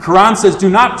you. The Quran says, do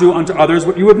not do unto others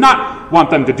what you would not want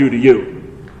them to do to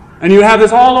you. And you have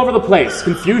this all over the place.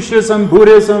 Confucianism,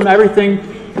 Buddhism, everything.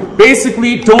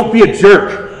 Basically, don't be a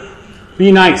jerk.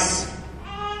 Be nice.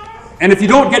 And if you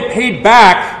don't get paid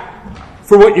back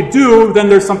for what you do, then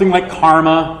there's something like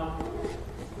karma.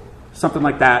 Something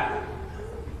like that.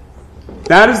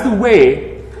 That is the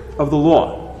way of the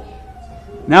law.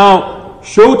 Now,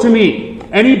 show to me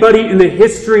anybody in the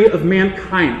history of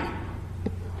mankind.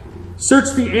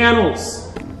 Search the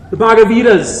annals, the Bhagavad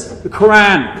Gita's, the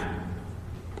Quran,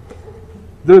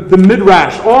 the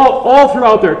Midrash, all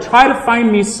throughout there. Try to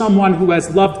find me someone who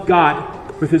has loved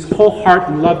God with his whole heart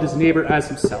and loved his neighbor as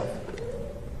himself.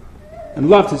 And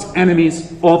loved his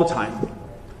enemies all the time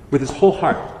with his whole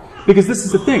heart. Because this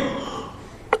is the thing.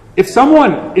 If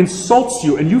someone insults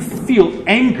you and you feel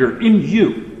anger in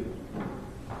you,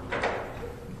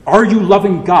 are you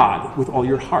loving God with all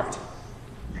your heart?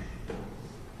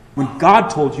 When God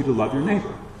told you to love your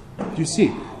neighbor. You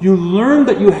see, you learn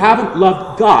that you haven't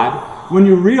loved God when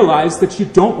you realize that you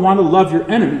don't want to love your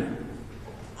enemy.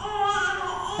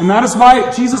 And that is why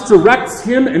Jesus directs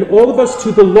him and all of us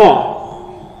to the law.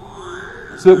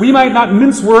 So that we might not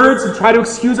mince words and try to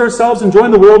excuse ourselves and join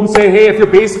the world and say, hey, if you're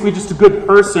basically just a good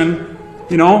person,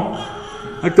 you know,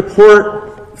 like the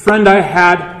poor friend I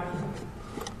had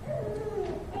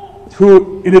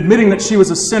who, in admitting that she was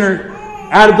a sinner,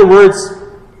 added the words,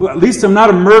 well, at least I'm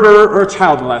not a murderer or a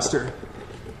child molester.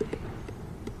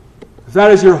 If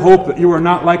that is your hope, that you are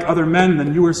not like other men,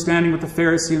 then you are standing with the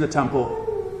Pharisee in the temple,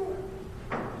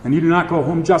 and you do not go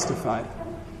home justified.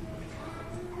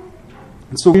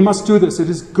 And so we must do this. It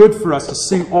is good for us to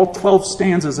sing all 12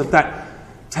 stanzas of that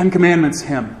 10 Commandments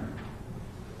hymn.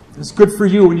 It is good for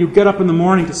you when you get up in the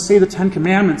morning to say the 10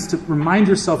 Commandments, to remind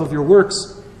yourself of your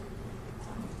works,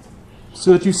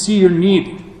 so that you see your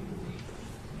need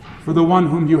for the one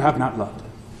whom you have not loved.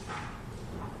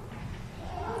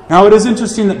 Now it is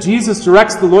interesting that Jesus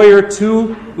directs the lawyer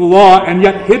to the law, and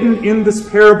yet hidden in this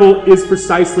parable is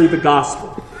precisely the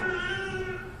gospel.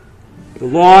 The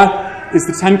law is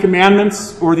the 10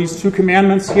 Commandments, or these 2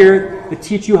 commandments here that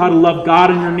teach you how to love God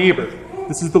and your neighbor.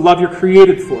 This is the love you're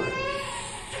created for.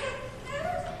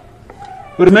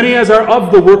 But as many as are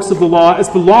of the works of the law, as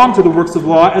belong to the works of the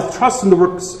law, as trust in the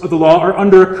works of the law, are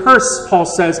under a curse, Paul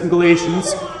says in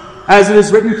Galatians. As it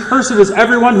is written, cursed is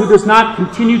everyone who does not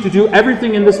continue to do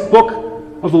everything in this book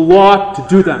of the law to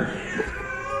do them.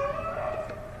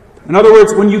 In other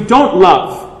words, when you don't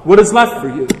love, what is left for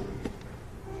you?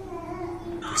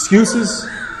 Excuses.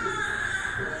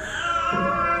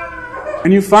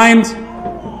 And you find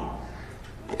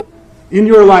in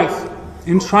your life,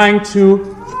 in trying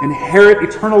to inherit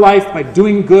eternal life by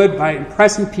doing good, by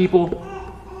impressing people,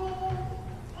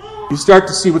 you start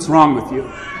to see what's wrong with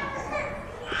you.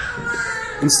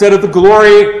 Instead of the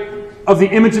glory of the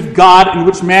image of God in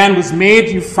which man was made,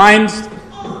 you find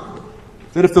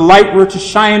that if the light were to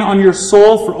shine on your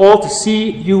soul for all to see,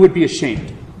 you would be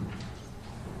ashamed.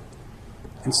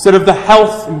 Instead of the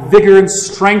health and vigor and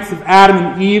strength of Adam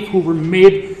and Eve, who were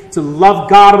made to love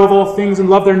God above all things and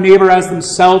love their neighbor as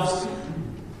themselves,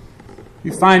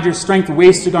 you find your strength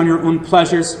wasted on your own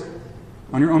pleasures,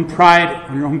 on your own pride,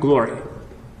 on your own glory. And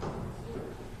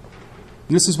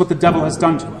this is what the devil has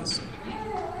done to us.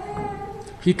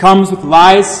 He comes with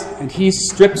lies, and he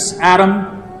strips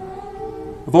Adam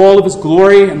of all of his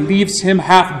glory and leaves him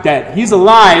half dead. He's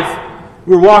alive.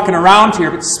 We're walking around here,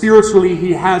 but spiritually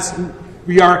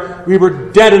we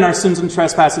were dead in our sins and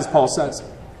trespasses, Paul says.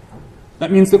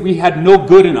 That means that we had no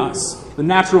good in us. The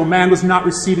natural man was not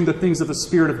receiving the things of the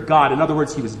Spirit of God. In other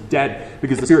words, he was dead,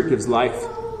 because the Spirit gives life.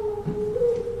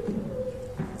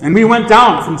 And we went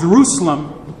down from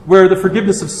Jerusalem where the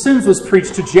forgiveness of sins was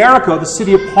preached, to Jericho, the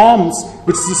city of palms,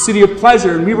 which is the city of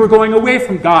pleasure, and we were going away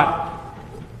from God.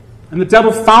 And the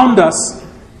devil found us,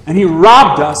 and he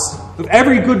robbed us of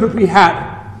every good that we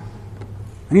had.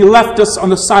 And he left us on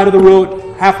the side of the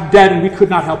road, half dead, and we could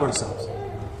not help ourselves.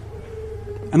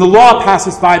 And the law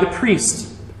passes by, the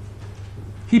priest.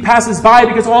 He passes by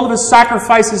because all of his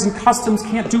sacrifices and customs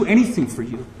can't do anything for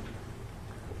you.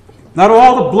 Not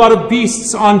all the blood of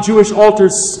beasts on Jewish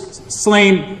altars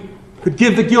slain could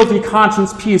give the guilty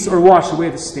conscience peace or wash away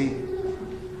the stain.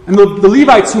 And the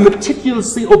Levites who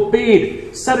meticulously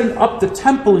obeyed, setting up the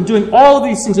temple and doing all of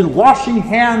these things and washing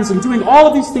hands and doing all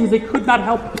of these things, they could not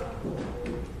help it.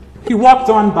 He walked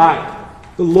on by.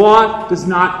 The law does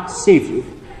not save you.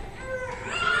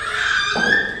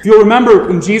 If you'll remember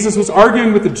when Jesus was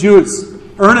arguing with the Jews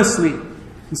earnestly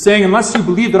and saying, unless you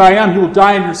believe that I am, you will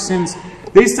die in your sins,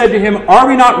 they said to him, are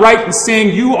we not right in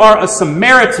saying you are a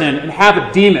Samaritan and have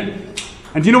a demon?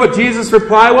 And do you know what Jesus'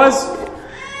 reply was?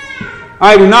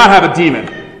 I do not have a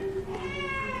demon.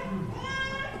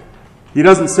 He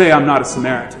doesn't say I'm not a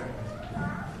Samaritan.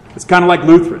 It's kind of like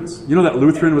Lutherans. You know that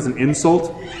Lutheran was an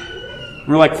insult? And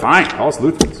we're like, fine, call us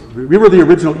Lutherans. We were the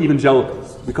original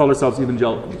evangelicals. We called ourselves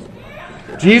evangelicals.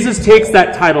 Jesus takes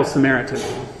that title, Samaritan.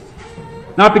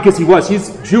 Not because he was.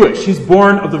 He's Jewish. He's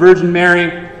born of the Virgin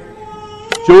Mary.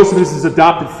 Joseph is his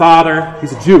adopted father.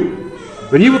 He's a Jew.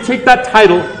 But he will take that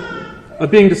title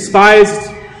of being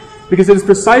despised because it is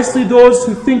precisely those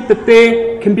who think that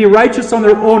they can be righteous on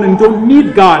their own and don't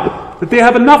need God, that they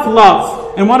have enough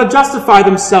love and want to justify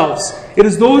themselves. It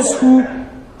is those who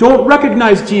don't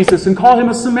recognize Jesus and call him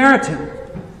a Samaritan.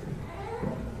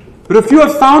 But if you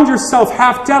have found yourself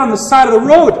half dead on the side of the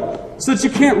road so that you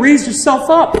can't raise yourself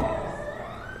up,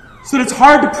 so that it's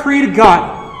hard to pray to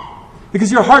God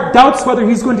because your heart doubts whether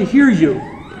he's going to hear you,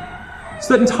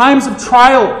 so that in times of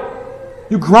trial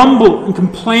you grumble and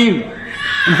complain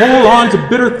and hold on to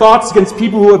bitter thoughts against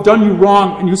people who have done you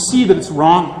wrong, and you see that it's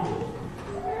wrong.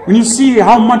 When you see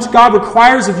how much God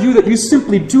requires of you that you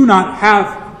simply do not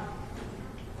have,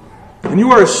 and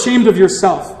you are ashamed of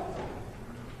yourself.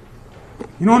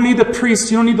 You don't need the priest,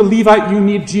 you don't need the Levite, you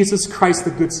need Jesus Christ,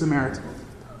 the Good Samaritan.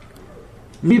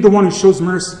 You need the one who shows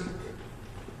mercy.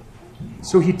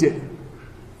 So he did.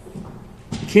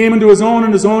 He came into his own,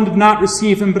 and his own did not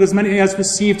receive him, but as many as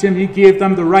received him, he gave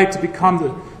them the right to become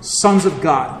the sons of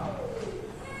God.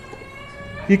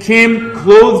 He came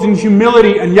clothed in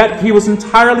humility, and yet he was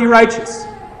entirely righteous.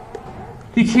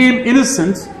 He came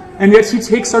innocent, and yet he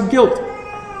takes our guilt.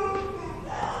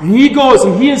 And he goes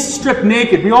and he is stripped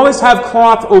naked. We always have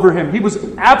cloth over him. He was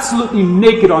absolutely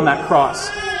naked on that cross,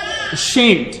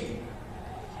 ashamed.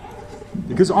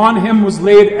 Because on him was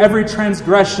laid every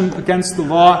transgression against the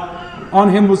law. On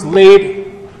him was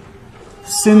laid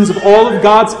sins of all of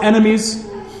God's enemies,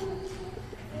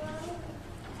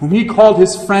 whom he called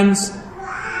his friends.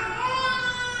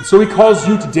 And so he calls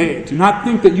you today. Do not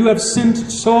think that you have sinned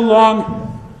so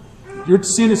long, your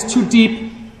sin is too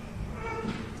deep,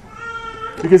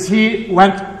 because he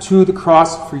went to the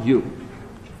cross for you.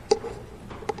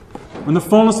 When the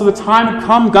fullness of the time had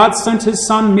come, God sent his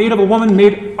Son, made of a woman,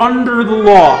 made under the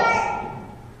law,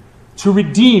 to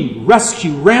redeem,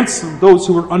 rescue, ransom those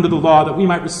who were under the law, that we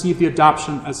might receive the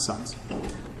adoption as sons.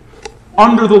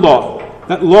 Under the law.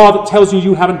 That law that tells you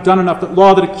you haven't done enough. That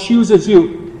law that accuses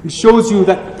you and shows you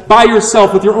that by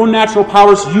yourself, with your own natural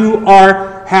powers, you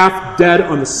are half dead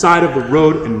on the side of the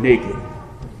road and naked.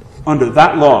 Under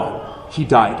that law, he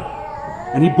died.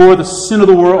 And he bore the sin of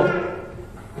the world.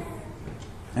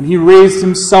 And he raised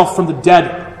himself from the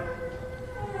dead.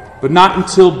 But not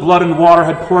until blood and water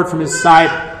had poured from his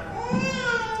side.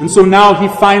 And so now he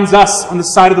finds us on the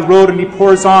side of the road, and he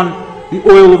pours on the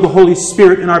oil of the Holy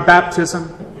Spirit in our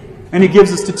baptism. And he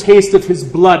gives us to taste of his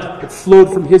blood that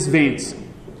flowed from his veins.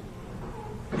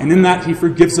 And in that he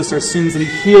forgives us our sins, and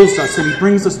he heals us, and he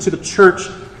brings us to the church.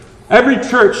 Every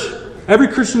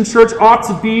Christian church ought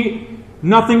to be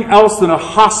nothing else than a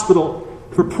hospital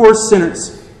for poor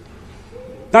sinners.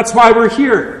 That's why we're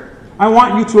here. I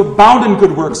want you to abound in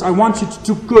good works. I want you to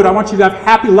do good. I want you to have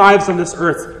happy lives on this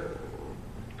earth.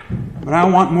 But I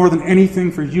want more than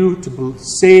anything for you to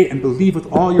say and believe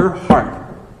with all your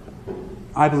heart,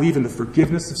 I believe in the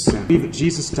forgiveness of sin. I believe that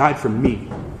Jesus died for me.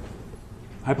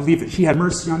 I believe that he had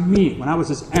mercy on me when I was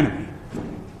his enemy.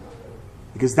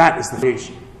 Because that is the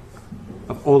foundation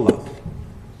of all love.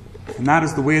 And that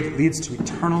is the way that leads to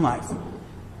eternal life.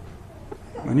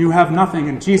 When you have nothing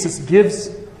and Jesus gives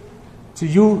to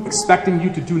you, expecting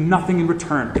you to do nothing in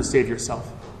return to save yourself.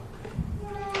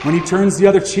 When he turns the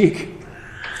other cheek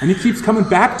and he keeps coming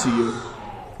back to you,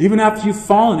 even after you've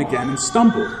fallen again and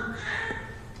stumbled.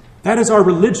 That is our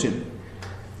religion.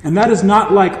 And that is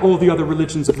not like all the other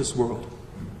religions of this world.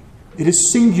 It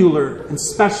is singular and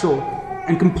special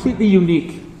and completely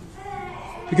unique.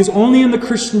 Because only in the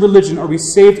Christian religion are we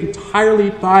saved entirely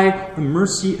by the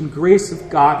mercy and grace of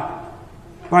God,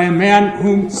 by a man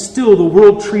whom still the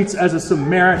world treats as a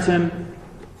Samaritan,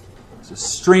 as a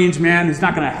strange man who's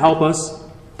not going to help us.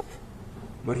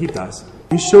 But he does.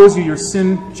 He shows you your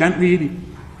sin gently.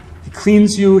 He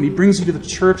cleans you and he brings you to the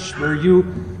church where you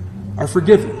are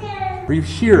forgiven, where you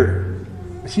hear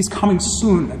that he's coming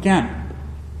soon again,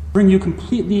 bring you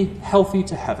completely healthy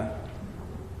to heaven.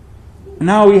 And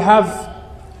now we have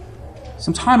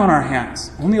some time on our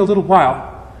hands, only a little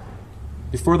while,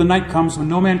 before the night comes when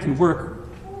no man can work.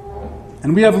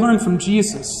 And we have learned from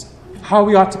Jesus how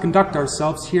we ought to conduct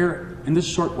ourselves here in this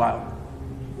short while.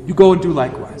 You go and do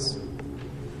likewise.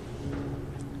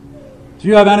 Do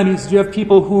you have enemies? Do you have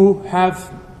people who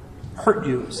have hurt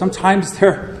you? Sometimes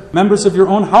they're members of your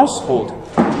own household.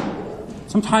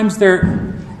 Sometimes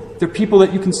they're people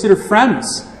that you consider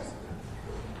friends.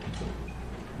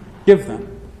 Give them.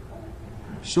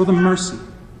 Show them mercy.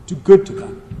 Do good to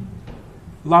them.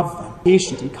 Love them.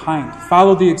 Patient and kind.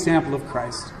 Follow the example of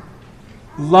Christ.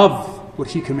 Love what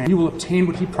he commands. You will obtain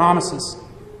what he promises.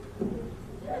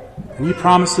 And he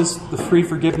promises the free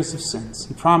forgiveness of sins.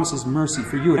 He promises mercy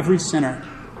for you, every sinner.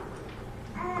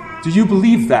 Do you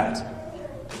believe that?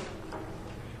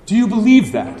 Do you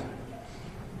believe that?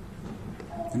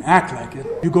 And act like it.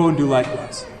 You go and do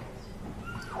likewise.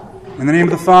 In the name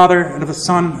of the Father, and of the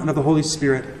Son, and of the Holy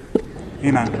Spirit.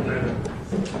 Amen.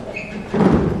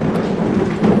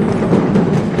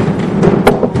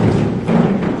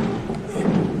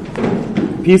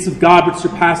 The peace of God, which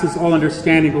surpasses all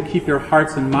understanding, will keep your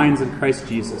hearts and minds in Christ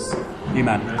Jesus.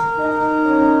 Amen.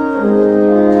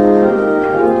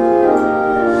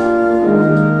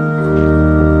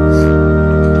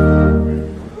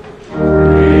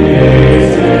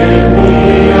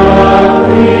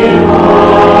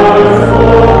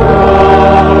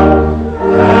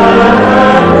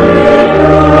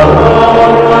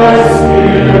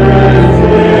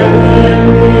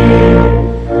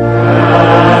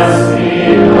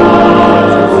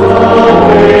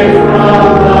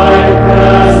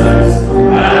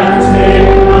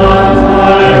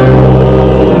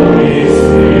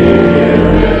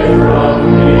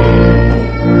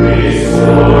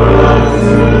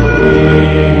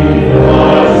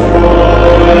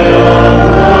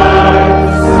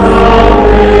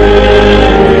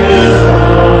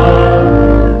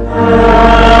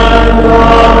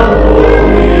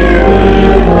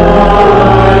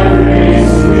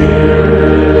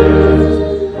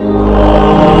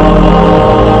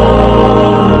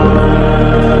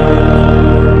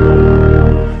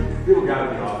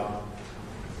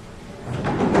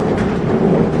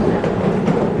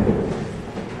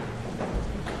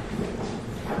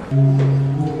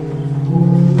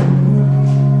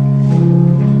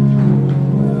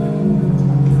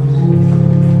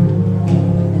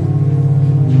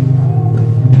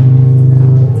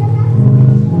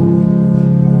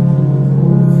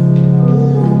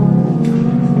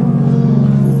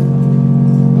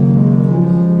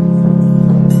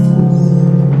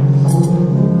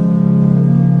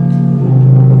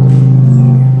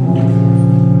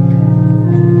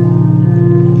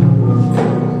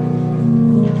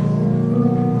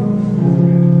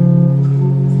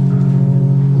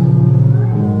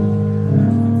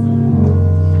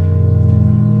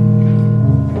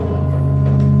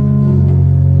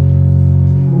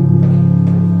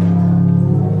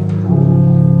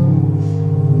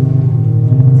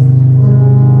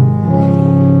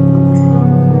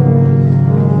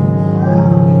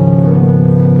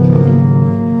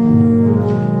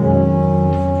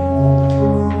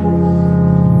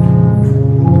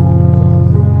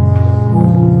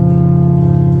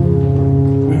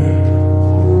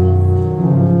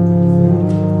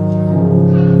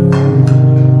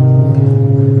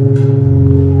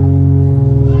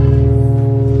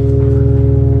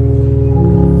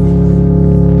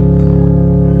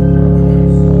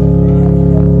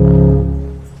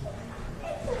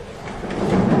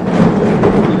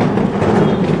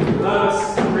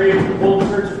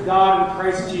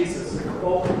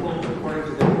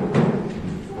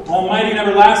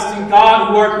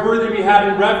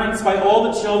 By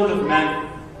all the children of men,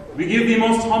 we give thee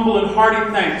most humble and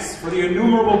hearty thanks for the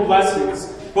innumerable blessings,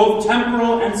 both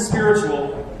temporal and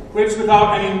spiritual, which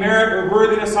without any merit or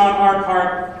worthiness on our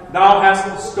part, thou hast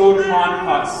bestowed upon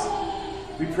us.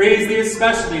 We praise thee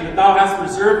especially that thou hast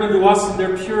preserved unto us in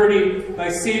their purity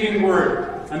thy saving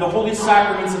word and the holy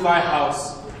sacraments of thy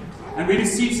house. And we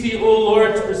beseech thee, O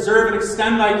Lord, to preserve and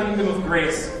extend thy kingdom of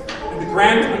grace, and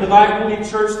grant unto thy holy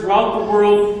church throughout the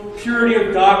world purity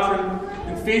of doctrine,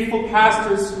 and faithful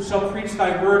pastors who shall preach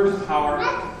thy word with power.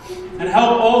 And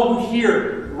help all who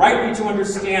hear rightly to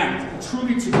understand, and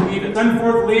truly to believe it. Send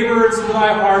forth laborers into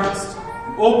thy harvest,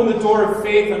 and open the door of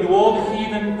faith unto all the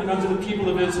heathen and unto the people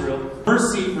of Israel.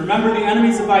 Mercy, remember the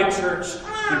enemies of thy church,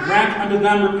 and grant unto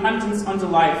them repentance unto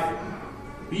life.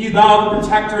 Be thou the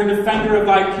protector and defender of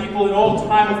thy people in all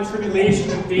time of tribulation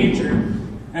and danger.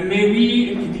 And may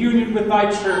we, in communion with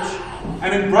thy church,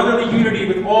 and in brotherly unity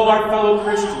with all our fellow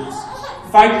Christians,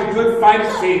 fight the good fight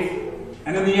of faith,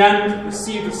 and in the end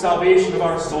receive the salvation of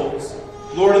our souls.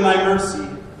 Lord, in thy mercy,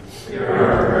 hear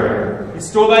our prayer.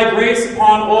 Bestow thy grace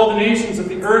upon all the nations of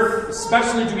the earth,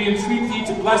 especially do we entreat thee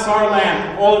to bless our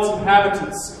land, all its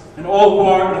inhabitants, and all who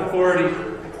are in authority.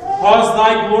 Cause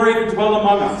thy glory to dwell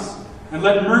among us, and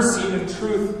let mercy and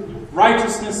truth,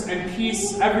 righteousness and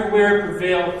peace everywhere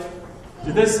prevail.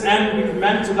 To this end we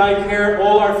commend to thy care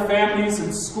all our families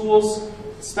and schools,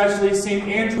 especially St.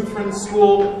 Andrew Lutheran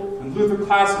School and Luther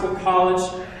Classical College,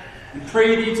 and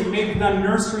pray thee to make them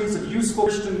nurseries of useful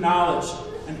Christian knowledge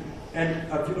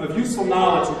and of useful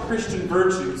knowledge and Christian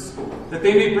virtues, that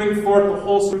they may bring forth the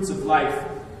whole fruits of life.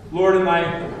 Lord, in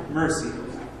thy mercy.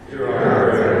 Hear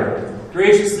our prayer.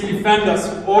 Graciously defend us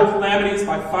from all calamities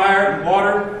by fire and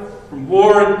water, from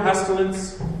war and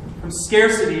pestilence, from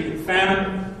scarcity and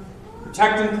famine.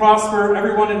 Protect and prosper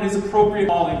everyone in his appropriate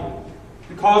calling,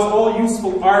 and cause all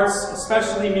useful arts,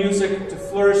 especially music, to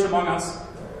flourish among us.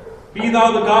 Be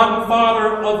thou the God and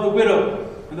Father of the widow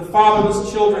and the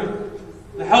fatherless children,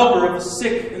 the helper of the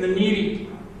sick and the needy,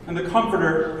 and the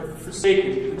comforter of the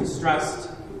forsaken and distressed.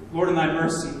 Lord, in thy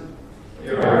mercy.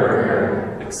 Hear our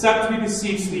prayer. Accept, we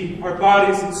beseech thee, our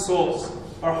bodies and souls,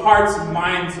 our hearts and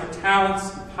minds, our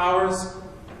talents and powers,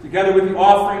 together with the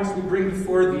offerings we bring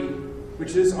before thee,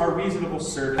 which is our reasonable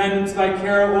service. Send into thy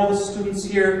care all the students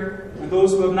here and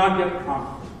those who have not yet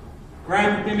come.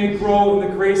 Grant that they may grow in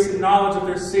the grace and knowledge of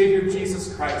their Savior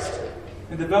Jesus Christ,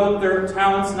 and develop their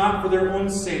talents not for their own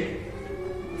sake,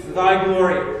 but for thy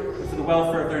glory and for the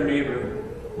welfare of their neighbor.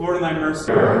 Lord, in thy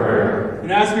mercy.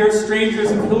 And as we are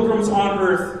strangers and pilgrims on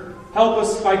earth, help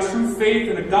us by true faith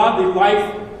and a godly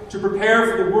life to prepare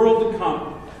for the world to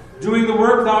come, doing the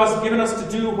work thou hast given us to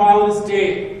do while it is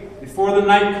day, before the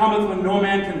night cometh when no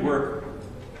man can work.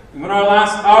 And when our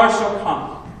last hour shall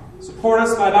come, support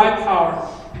us by thy power,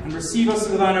 and receive us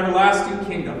into thine everlasting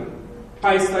kingdom.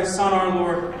 Christ, thy Son, our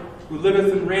Lord, who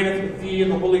liveth and reigneth with thee in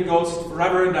the Holy Ghost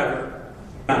forever and ever.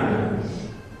 Amen.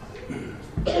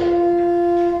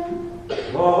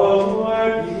 The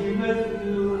Lord be with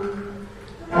you.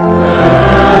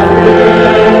 And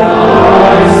with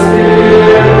thy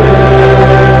spirit.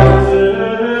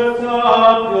 Lift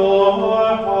up your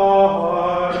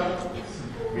hearts.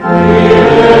 Give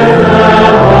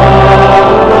them up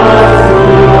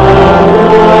to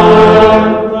the Lord.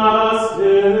 Let us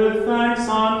give thanks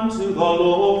unto the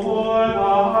Lord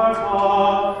our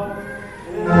God.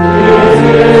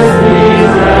 It is meet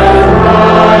and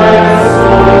right, so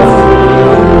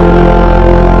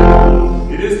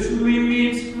it is truly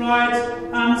meet, right,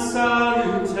 and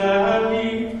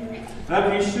salutary, that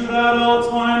we should at all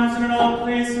times and in all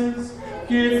places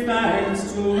give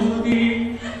thanks to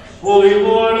thee, Holy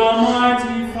Lord,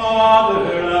 Almighty Father,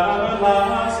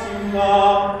 everlasting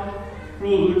God,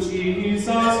 through Jesus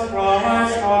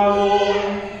Christ our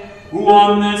Lord, who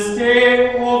on this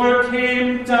day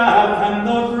overcame death and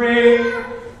the grave,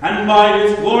 and by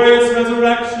his glorious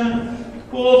resurrection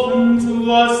opened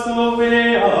to us the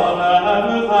way of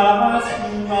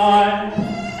everlasting life.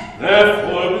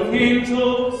 Therefore with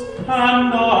angels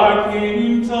and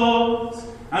archangels,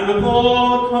 and with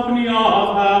all the company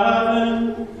of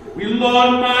heaven, we,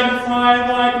 Lord, magnify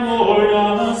thy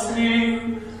glorious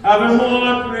name,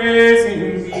 evermore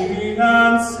praising thee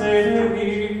and saying,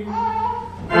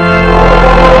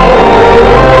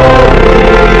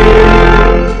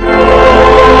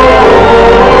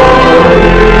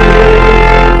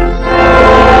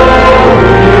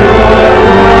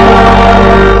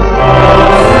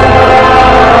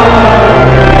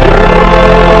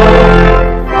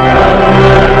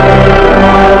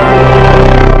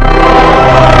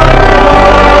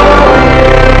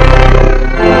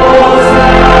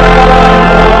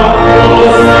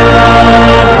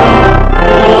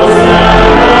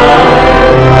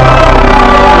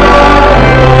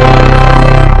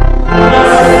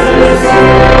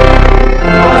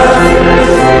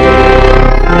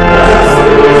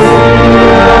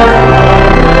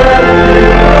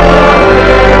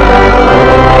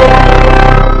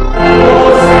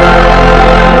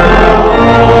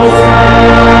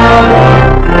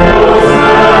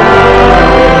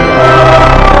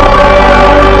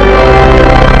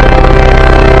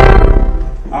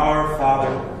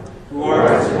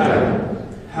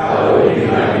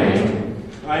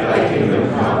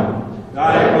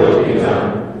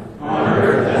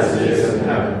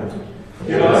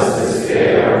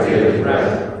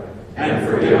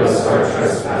 forgive us our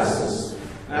trespasses,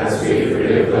 as we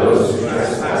forgive those who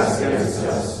trespass against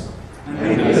us. And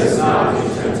lead us not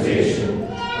into temptation,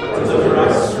 but deliver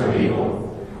us from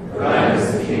evil. For thine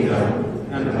is the kingdom,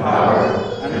 and the power,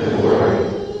 and the glory,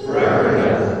 forever and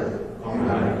ever.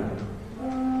 Amen.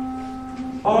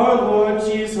 Our Lord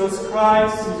Jesus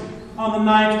Christ, on the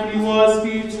night when he was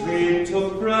betrayed,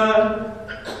 took bread,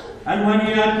 and when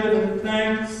he had given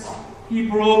thanks, he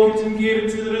broke it and gave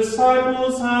it to the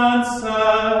disciples and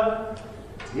said,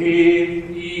 "Take,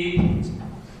 eat,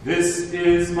 this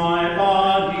is my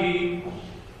body,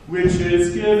 which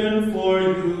is given for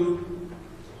you.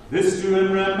 This do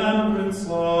in remembrance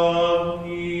of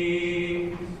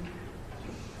me."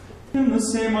 In the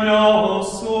same way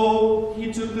also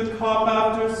he took the cup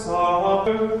after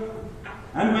supper,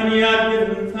 and when he had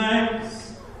given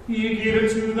thanks, he gave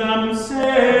it to them,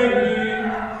 saying,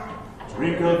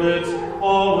 "Drink of it,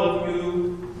 all of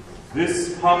you.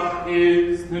 This cup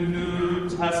is the New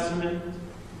Testament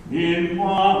in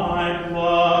my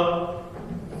blood,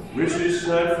 which is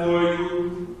shed for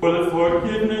you for the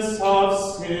forgiveness of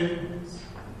sins.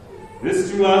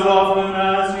 This do as often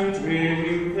as you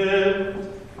drink it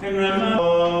in remembrance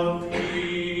of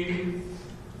me."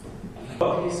 The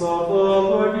peace of the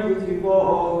Lord be with you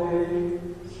always.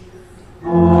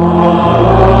 Amen.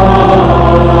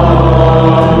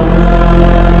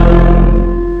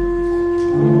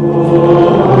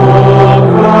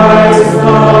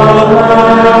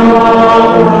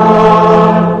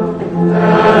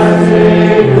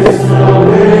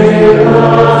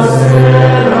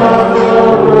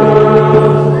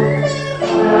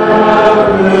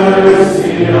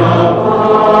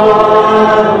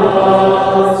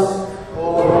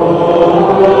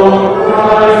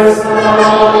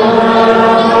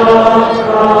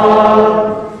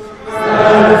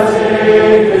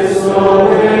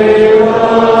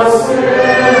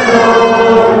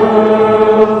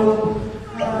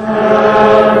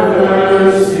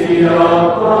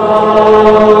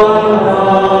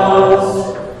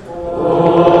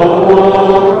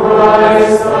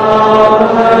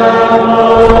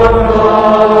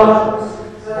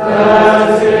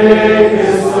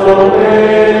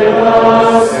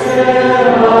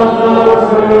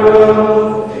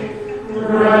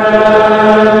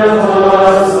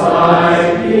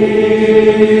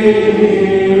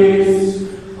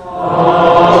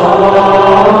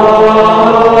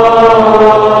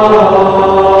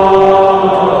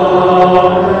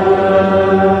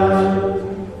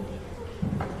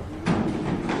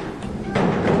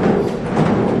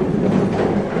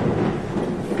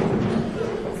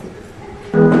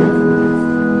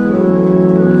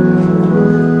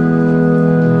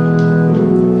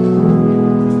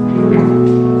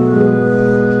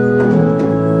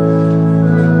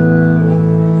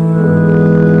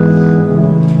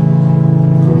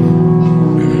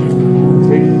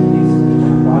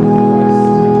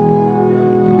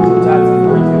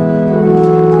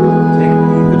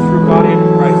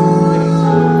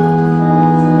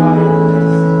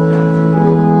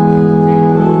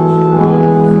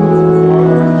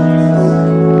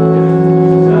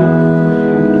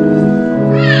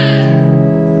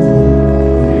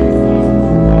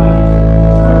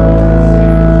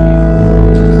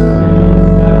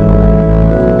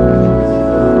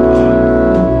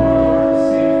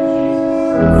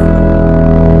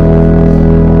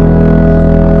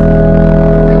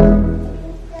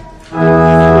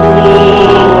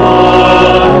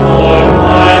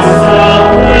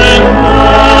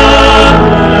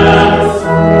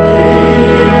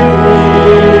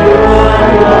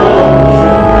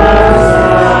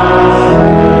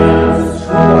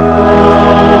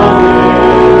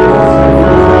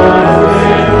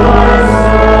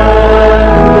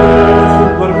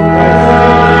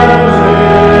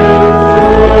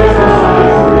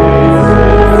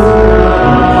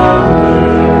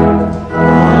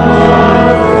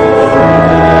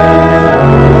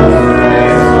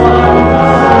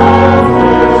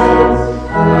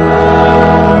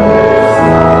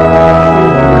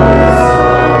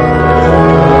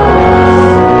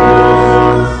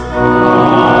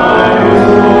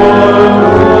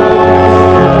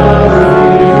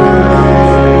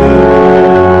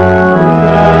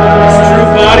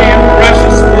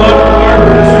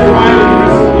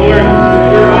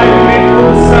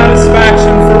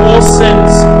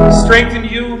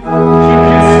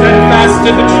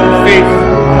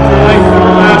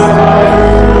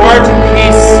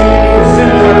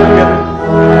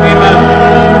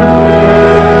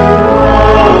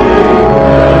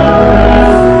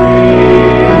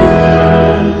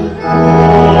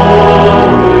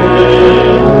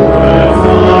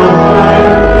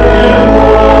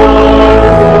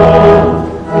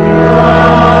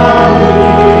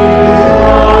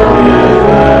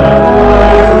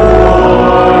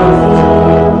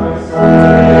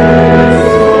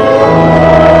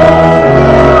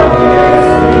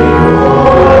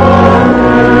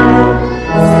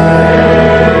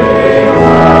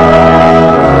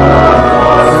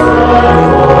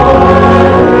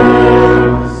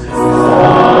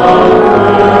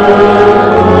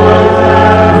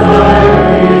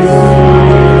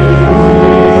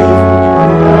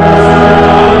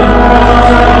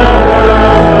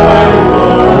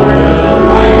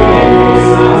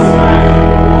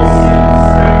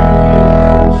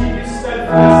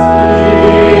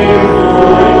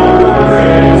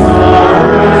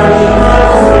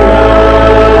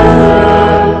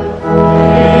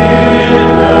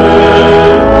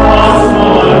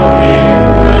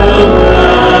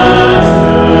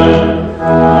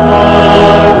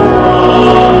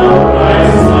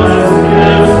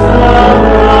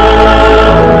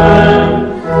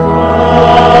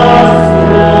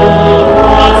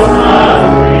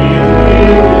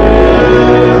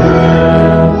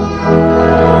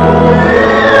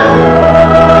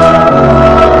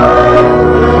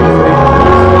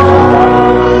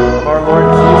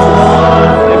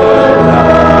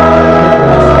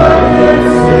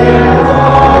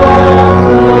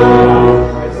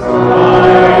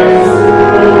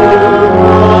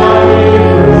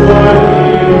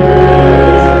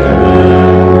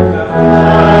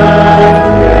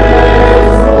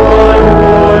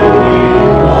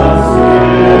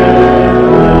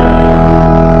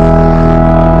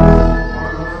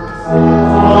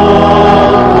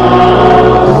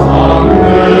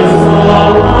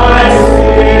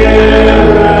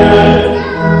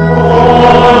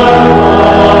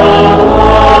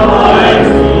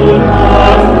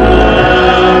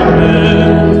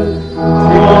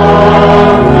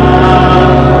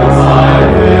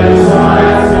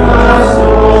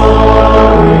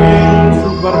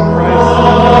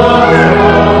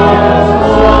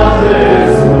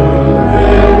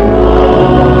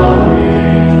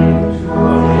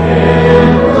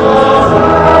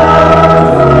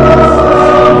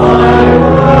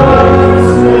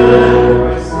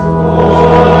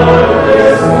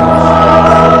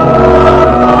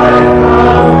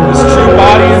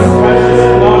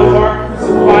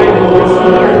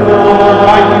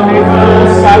 God, you may find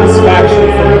satisfaction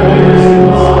from all your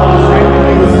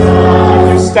sins. Keep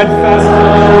you steadfast in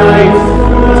faith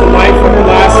to life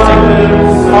everlasting.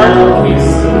 Heart of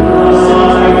peace.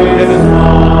 Sins are forgiven.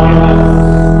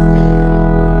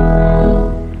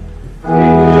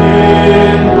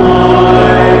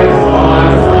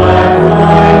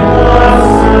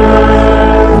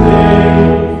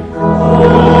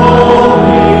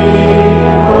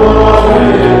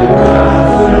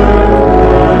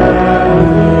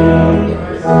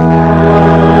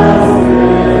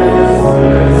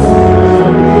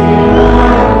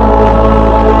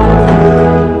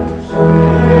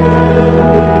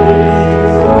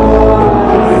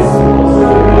 Amen.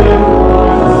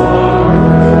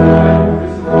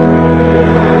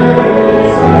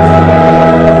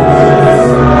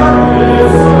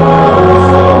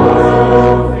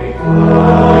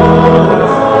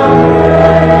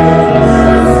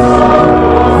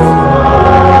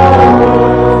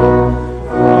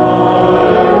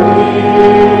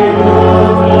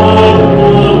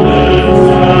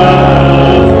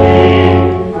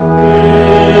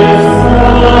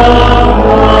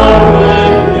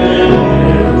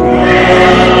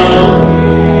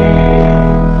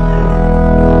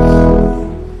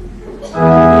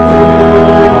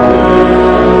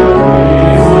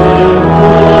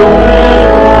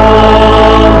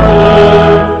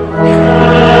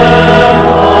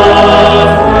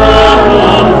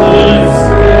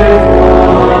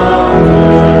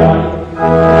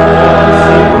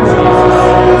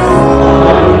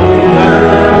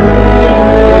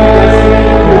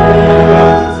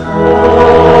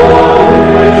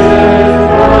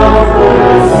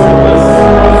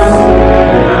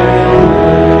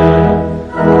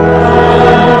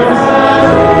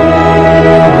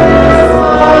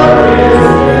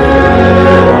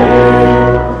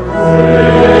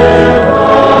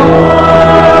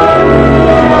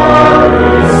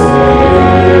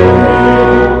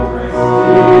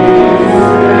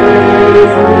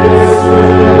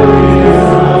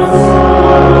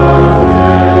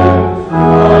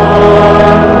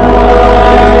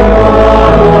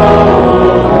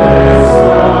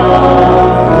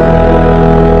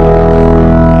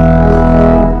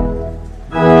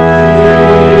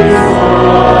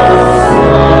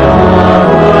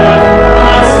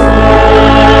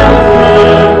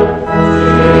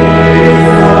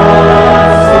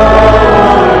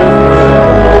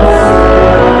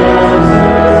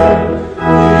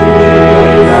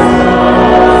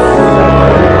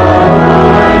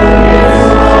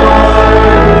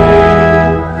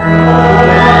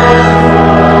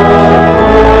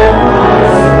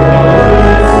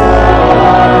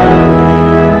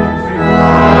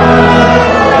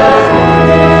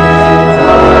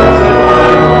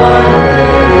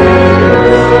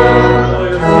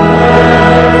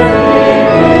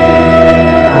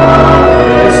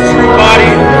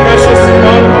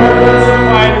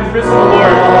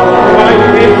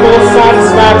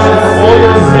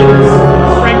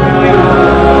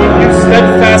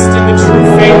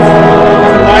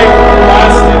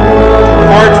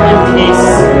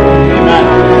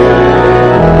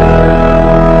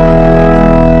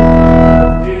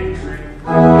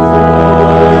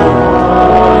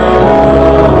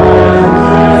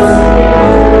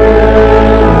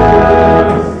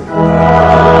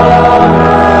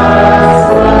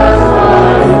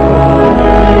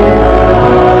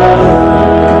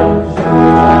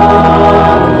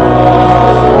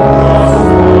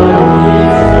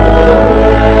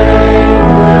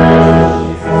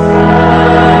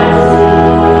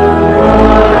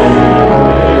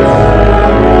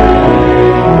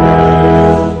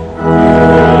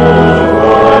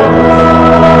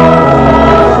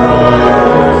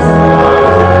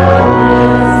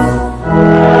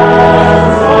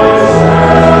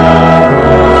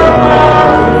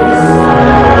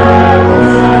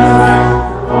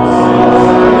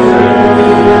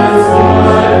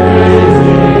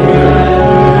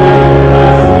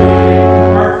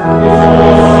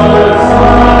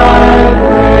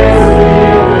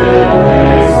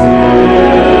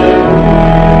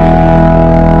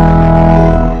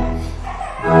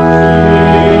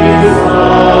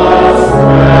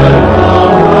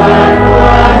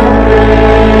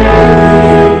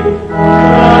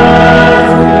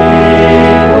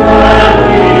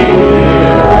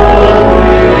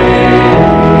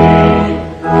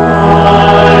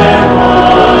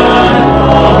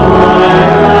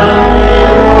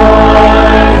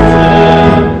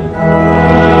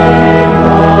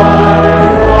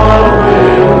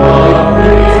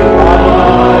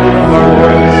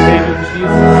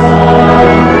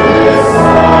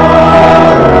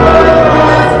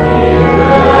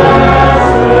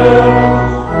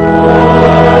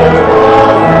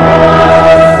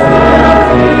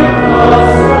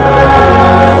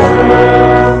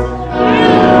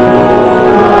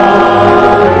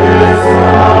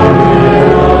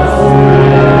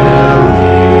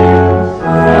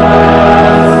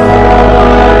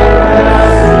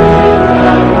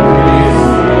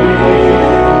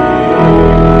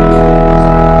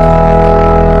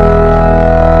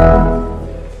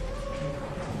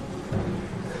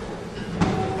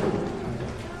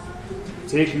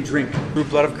 Take and drink. True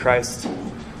blood of Christ,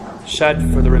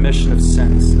 shed for the remission of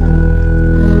sins. True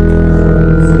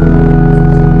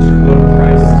blood of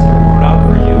Christ, poured out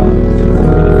for you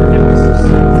for the forgiveness of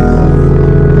sins.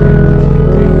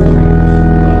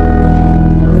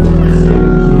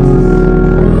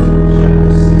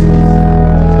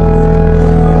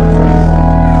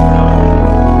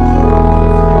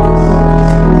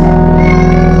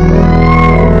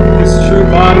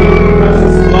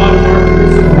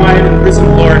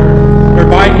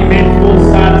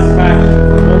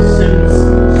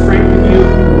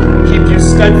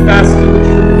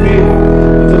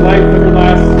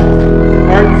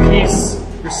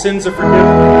 Sins are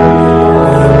forgiven.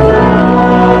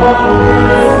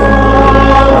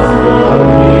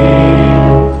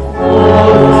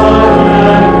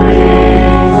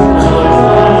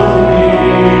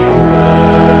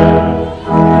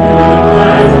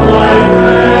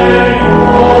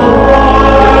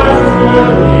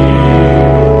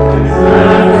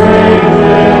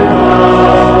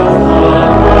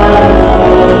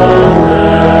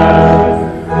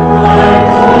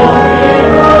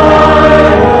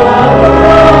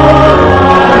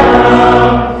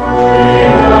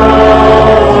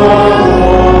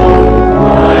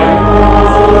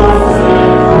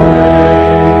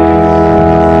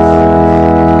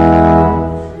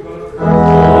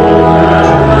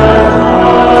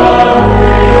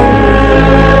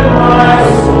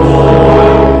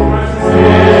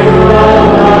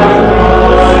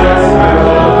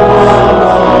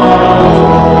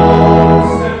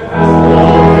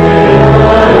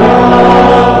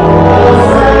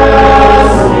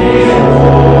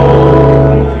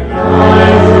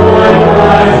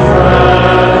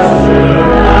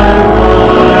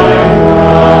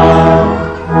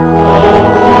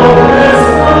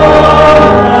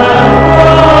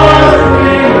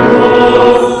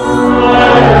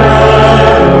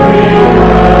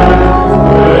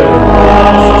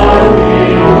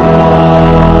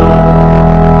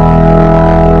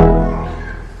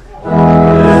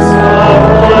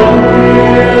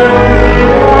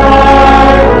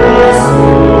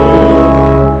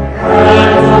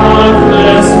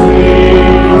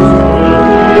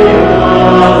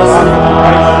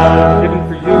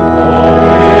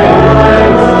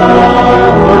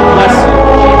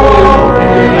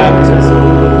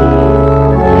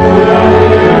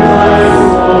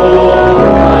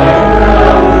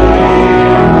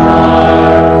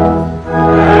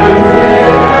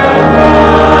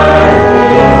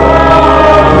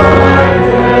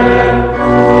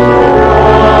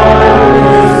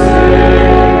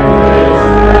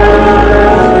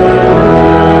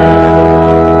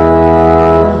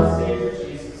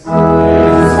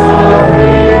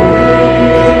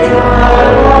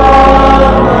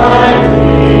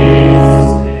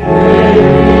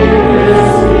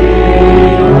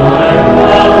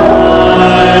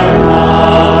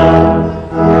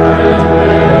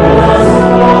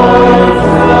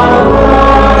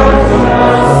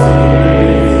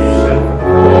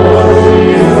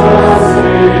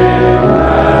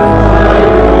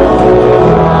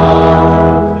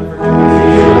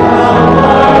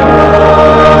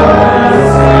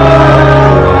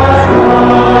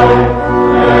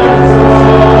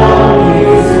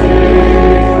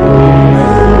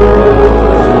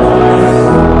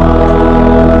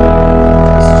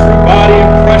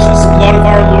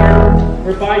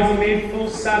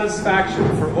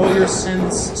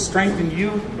 Strengthen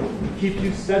you, keep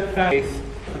you steadfast in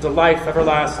faith unto life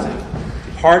everlasting.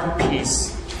 Depart in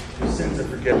peace, your sins are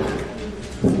forgiven.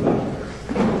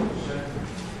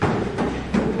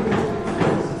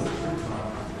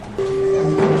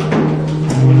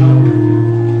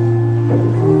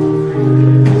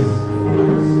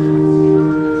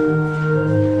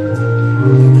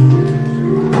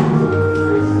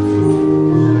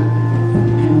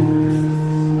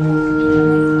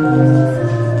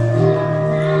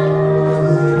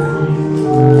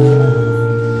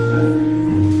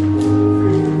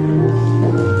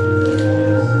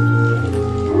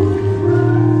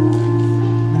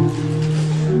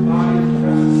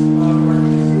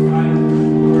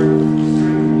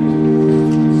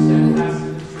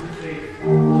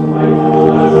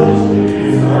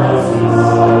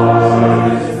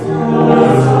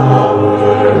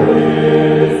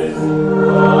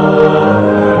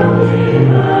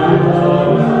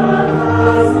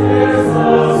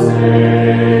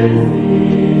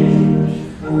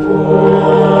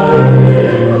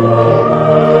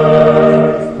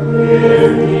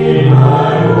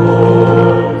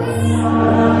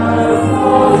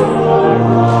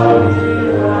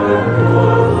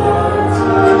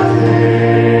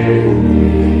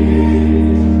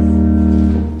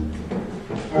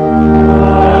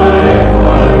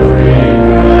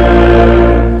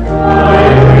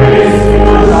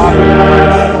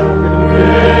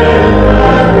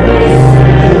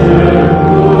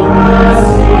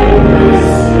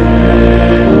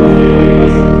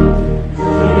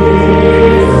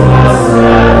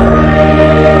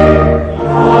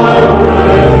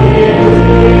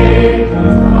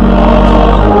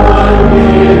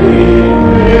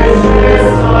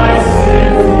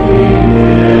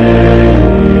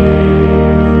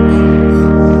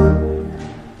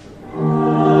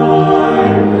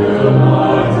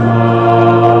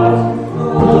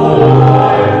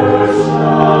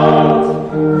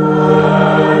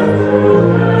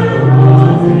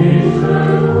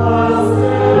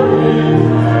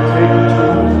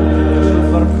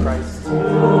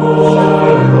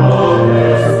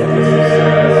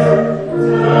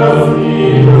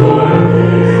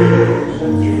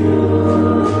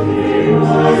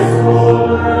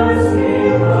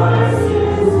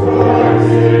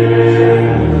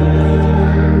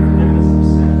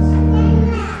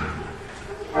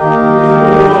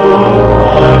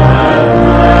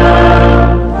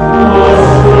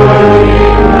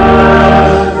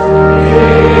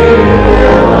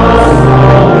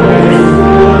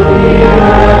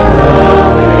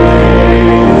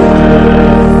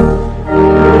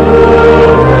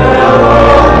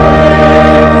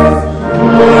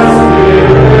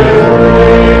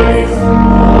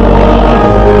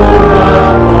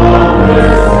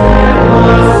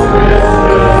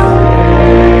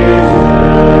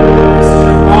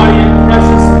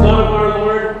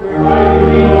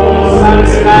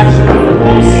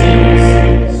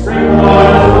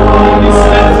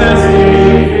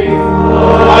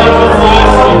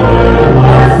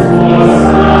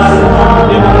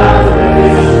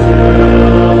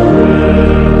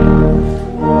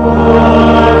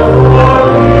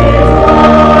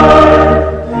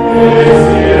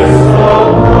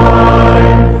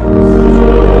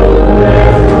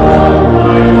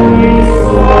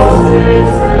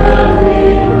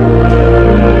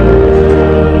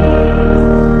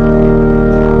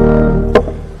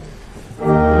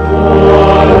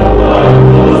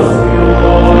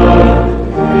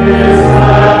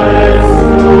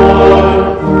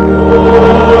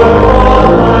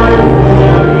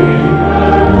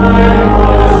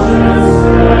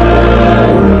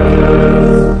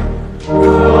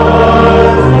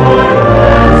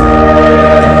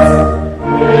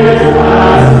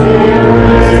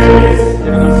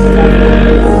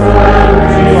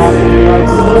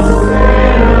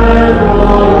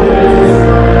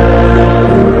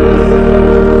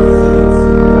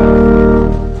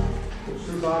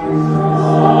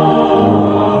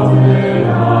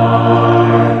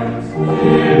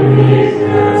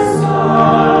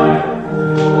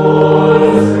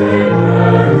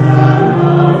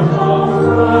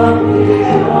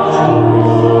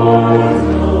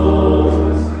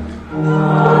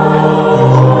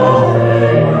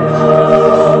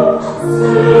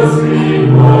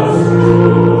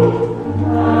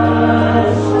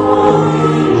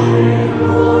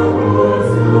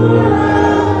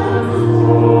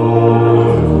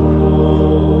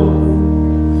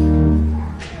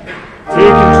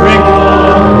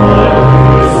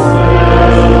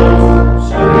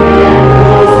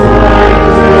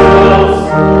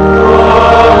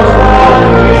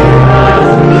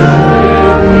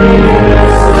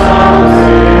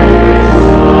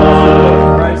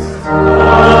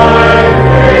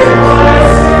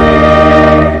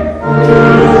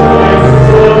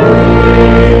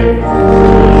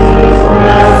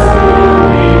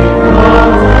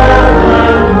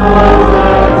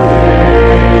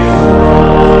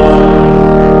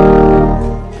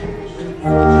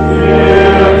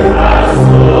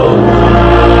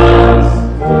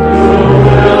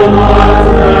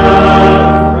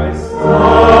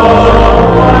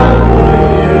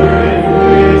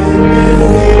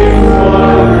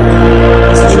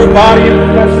 the body and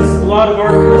the precious blood of our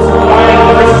crucified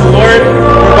Lord,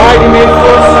 provide me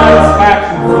full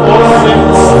satisfaction for all sin,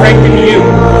 strengthen you,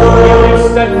 give you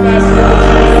steadfast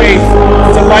faith,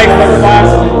 to life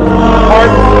everlasting,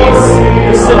 heart peace,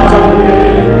 the symptom.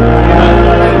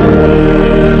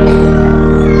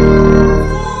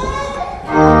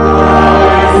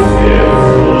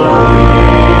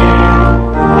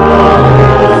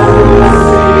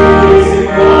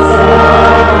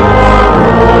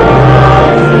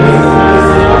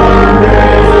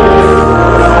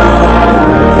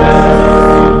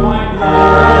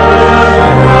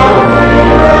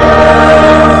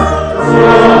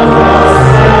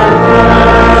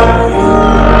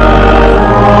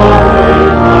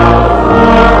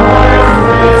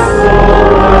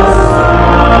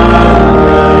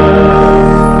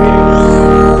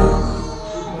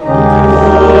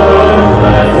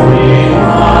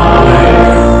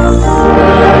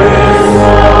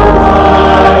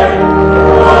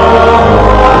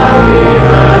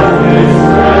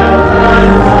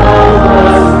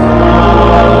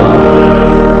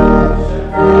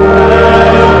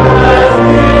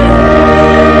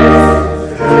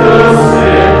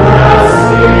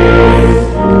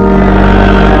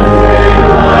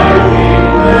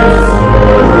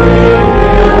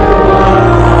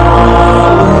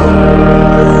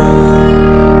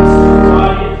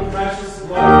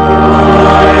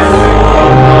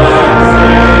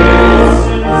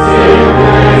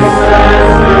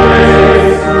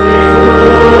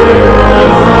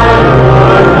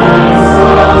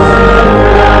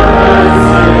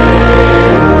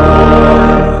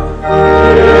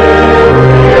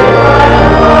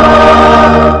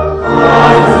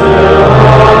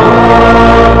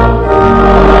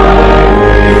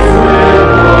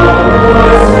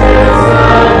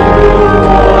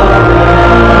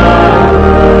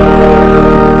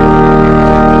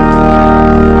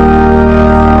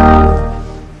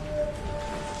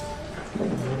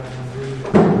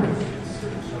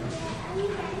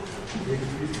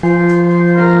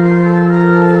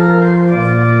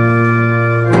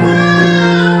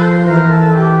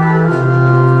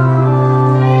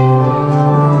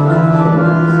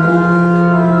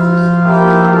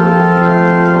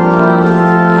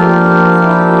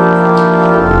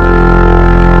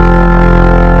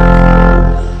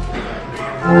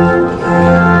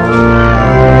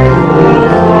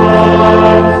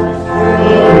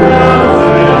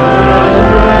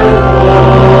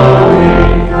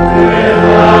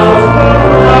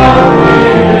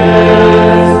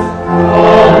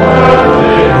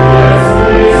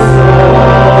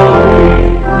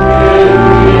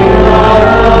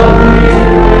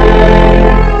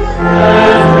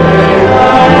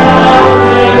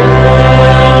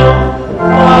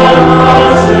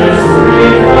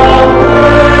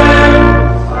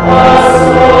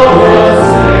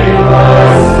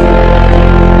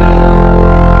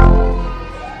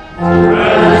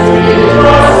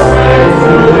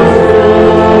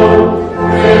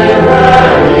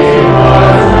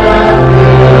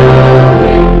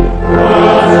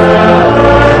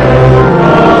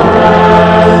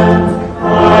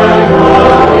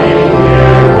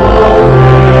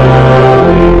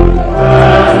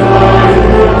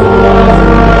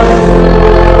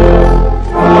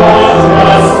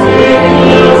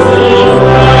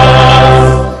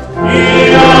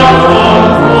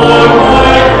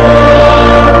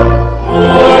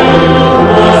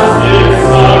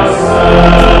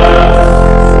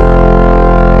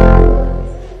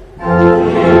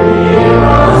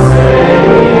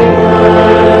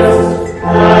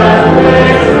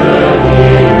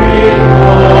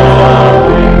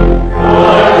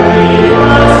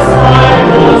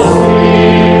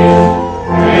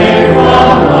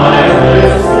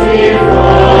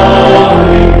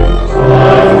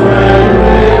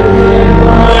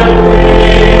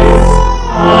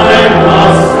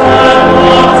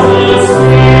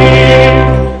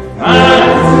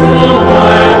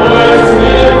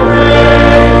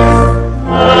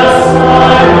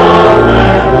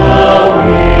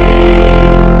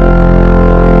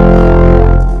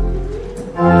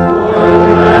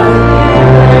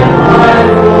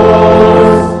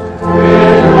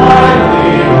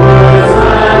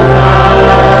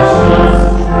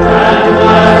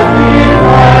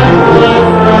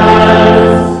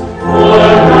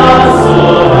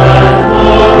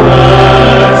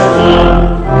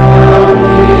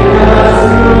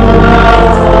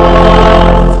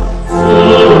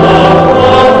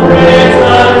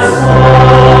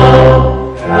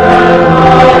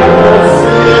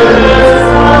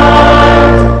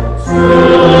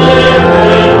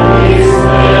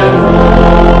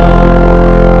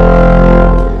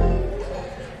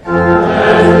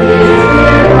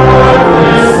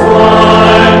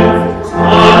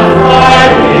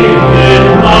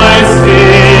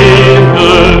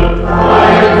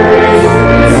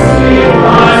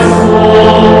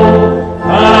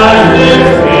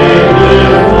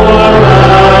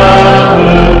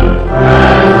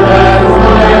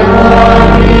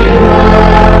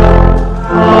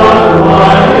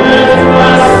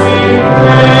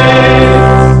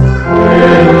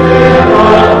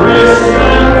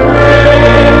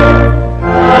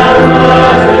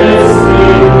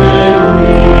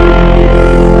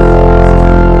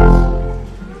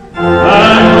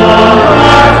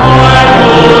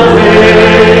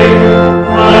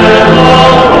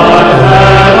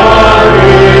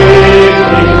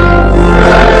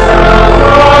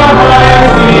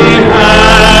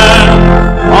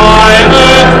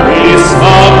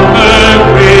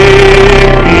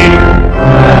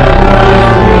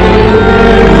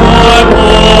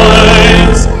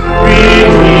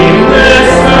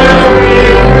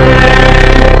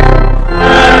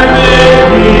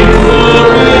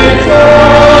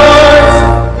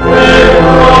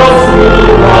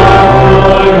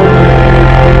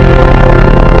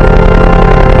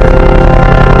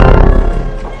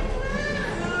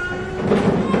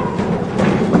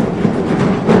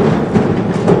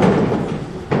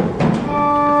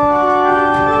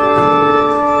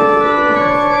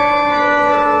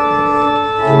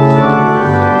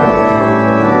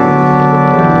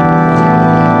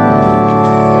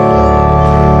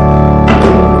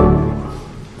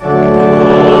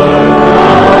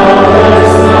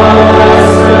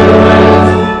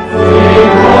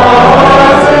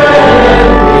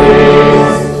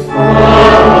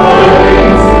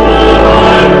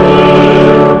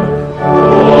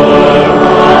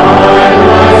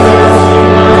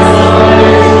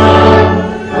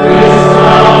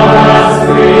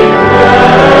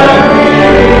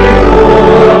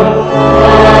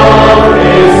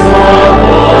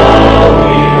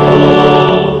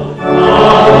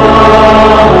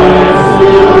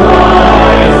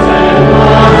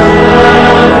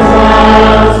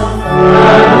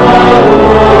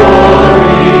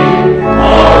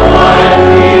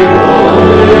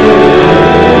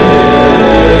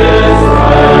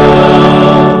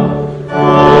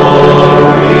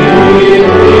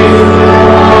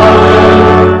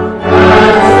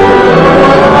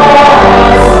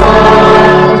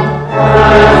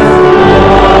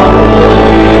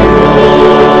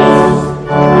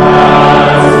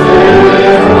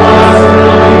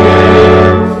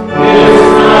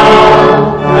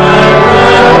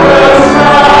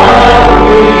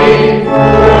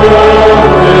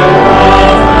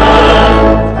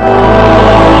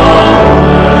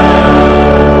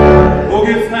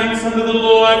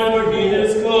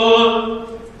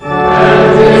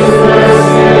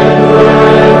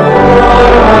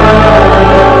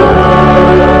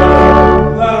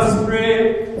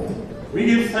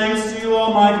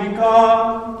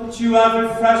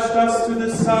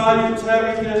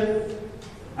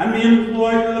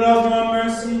 likelihood of your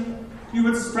mercy, you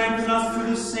would strengthen us through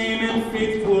the same in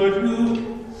faith toward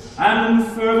you, and in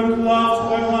fervent love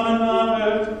toward one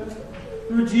another.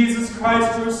 Through Jesus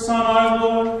Christ, your Son, our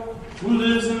Lord, who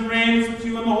lives and reigns with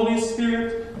you in the Holy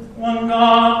Spirit, one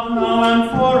God, now and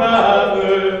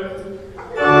forever.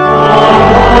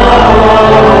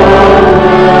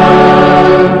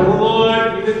 Amen. The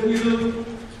Lord be with you.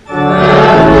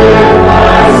 And with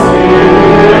thy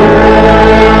spirit.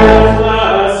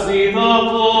 Bless thee, the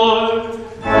Lord.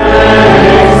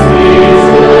 Thanks be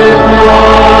to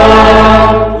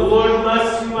God. The Lord bless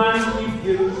you and keep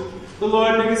you. The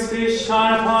Lord make his face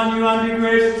shine upon you and be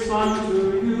gracious unto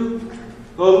you.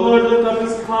 The Lord lift up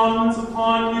his countenance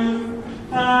upon you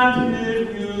and give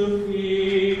you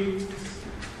peace.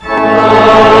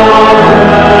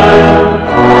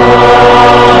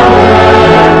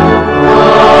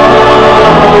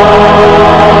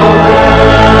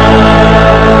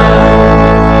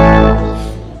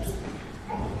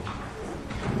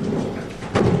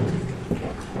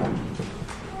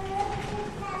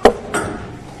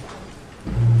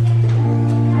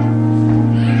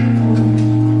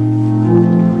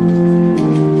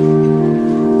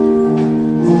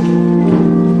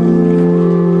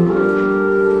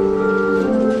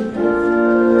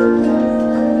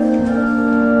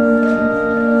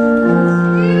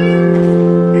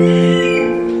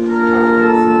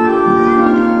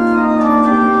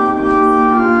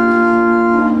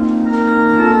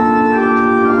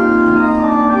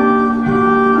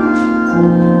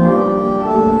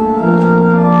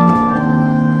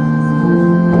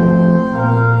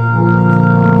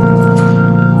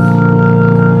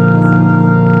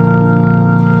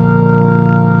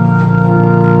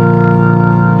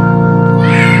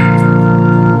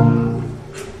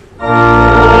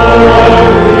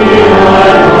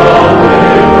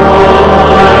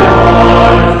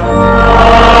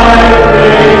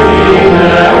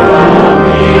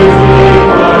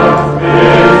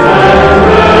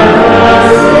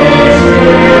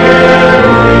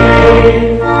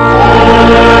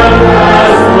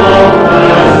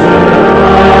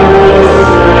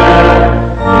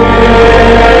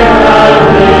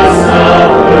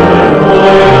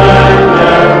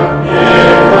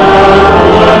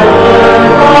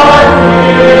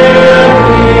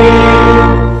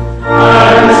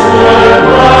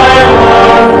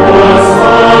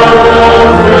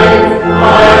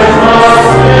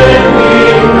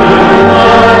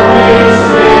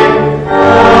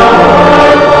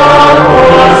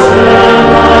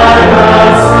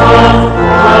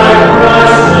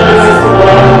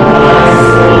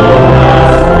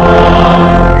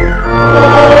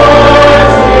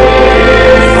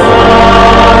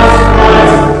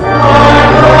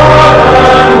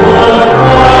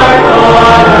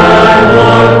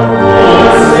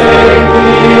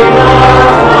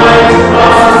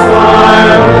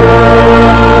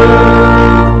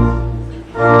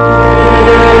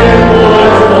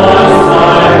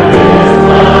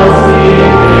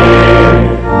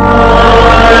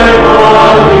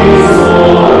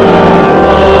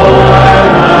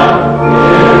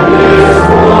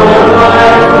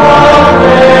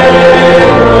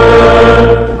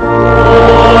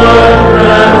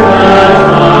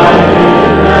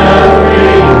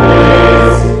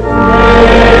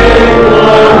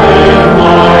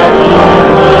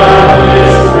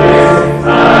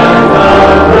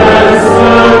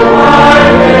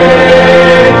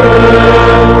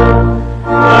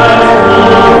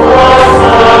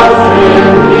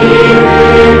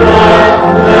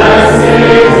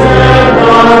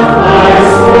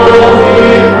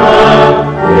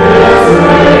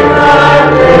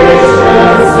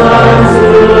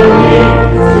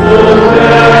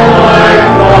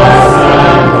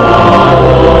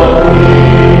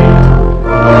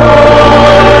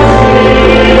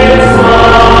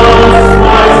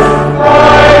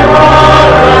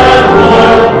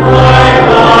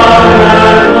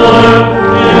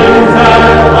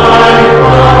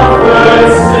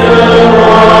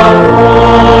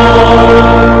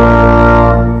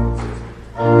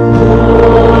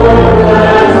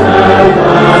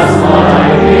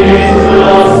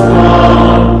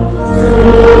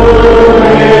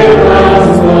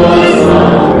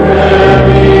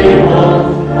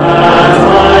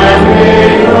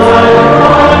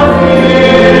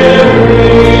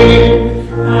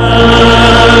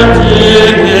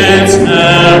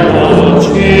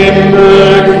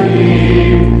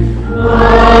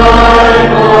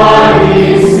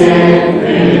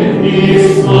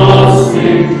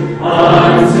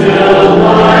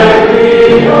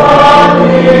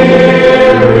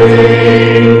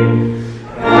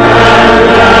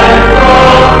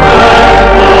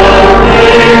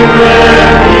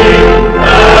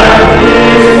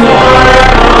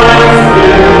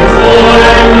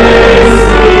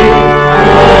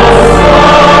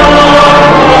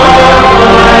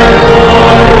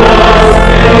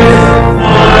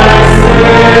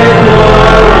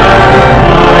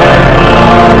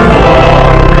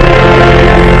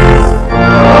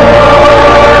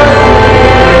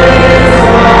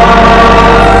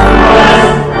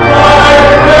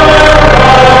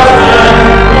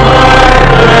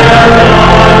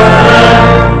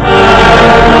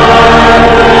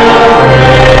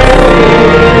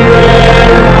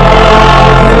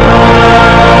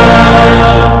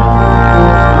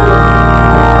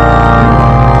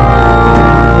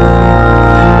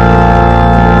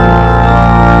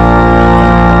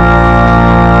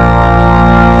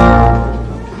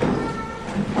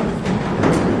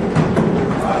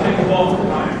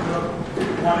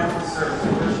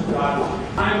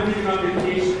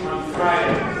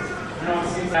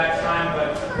 that time,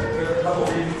 but there's a couple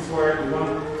reasons for it. We want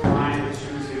to find the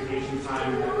choose vacation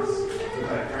time that was with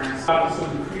my parents. So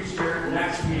we preach here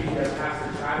next week as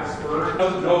Pastor Travis Bird.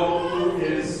 Doesn't know who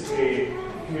is a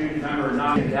community member,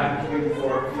 not in that community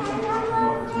for people in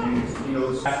the community. He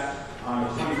knows that.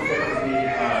 25th will be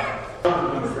one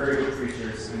of them are very good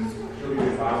preachers, and he'll be a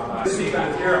Bible class. This week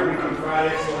on here, a week on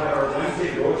Friday, so we'll have our Wednesday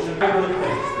devotion. I really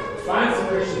think, find some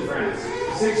Christian friends.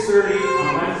 6:30 on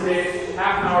Wednesday,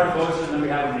 half an hour devotion, and then we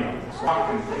have a meal. Walk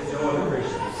and get to know other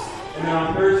Christians. And then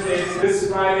on Thursdays, this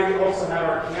Friday, we also have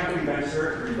our camping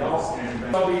venture, or adults camping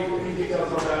venture. Tell me any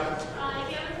details about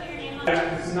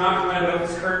that. It's not Glenda,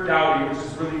 it's Kurt Dowdy, which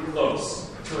is really close.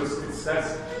 So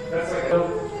that's like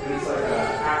it's like a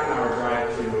half an hour drive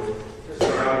to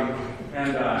Dowdy.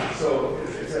 And so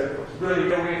it's a really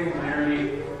get away from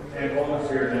irony and all the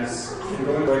weirdness and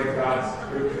going away to God's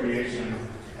good creation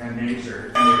and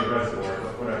nature and the reservoir,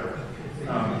 but whatever.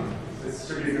 It's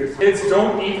should be good. Kids,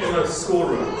 don't eat in the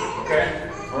schoolroom, okay?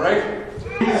 All right?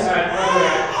 We just had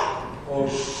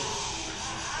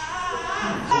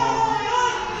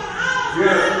we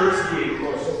had our first week.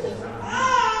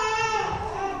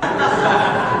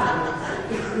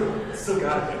 Still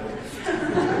got it.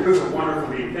 It was a wonderful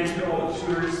week. Thank you to all the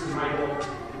tutors, Michael.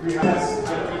 We have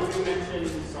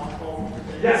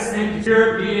yes, thank you.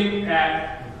 Here meeting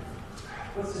at,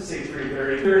 let's just say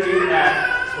 3:30 at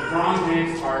the Bronze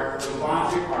James Park, the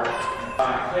Bonte Park.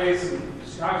 Play some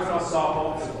Chicago style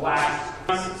softball. It's a blast.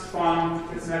 It's fun.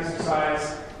 It's an exercise.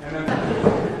 And then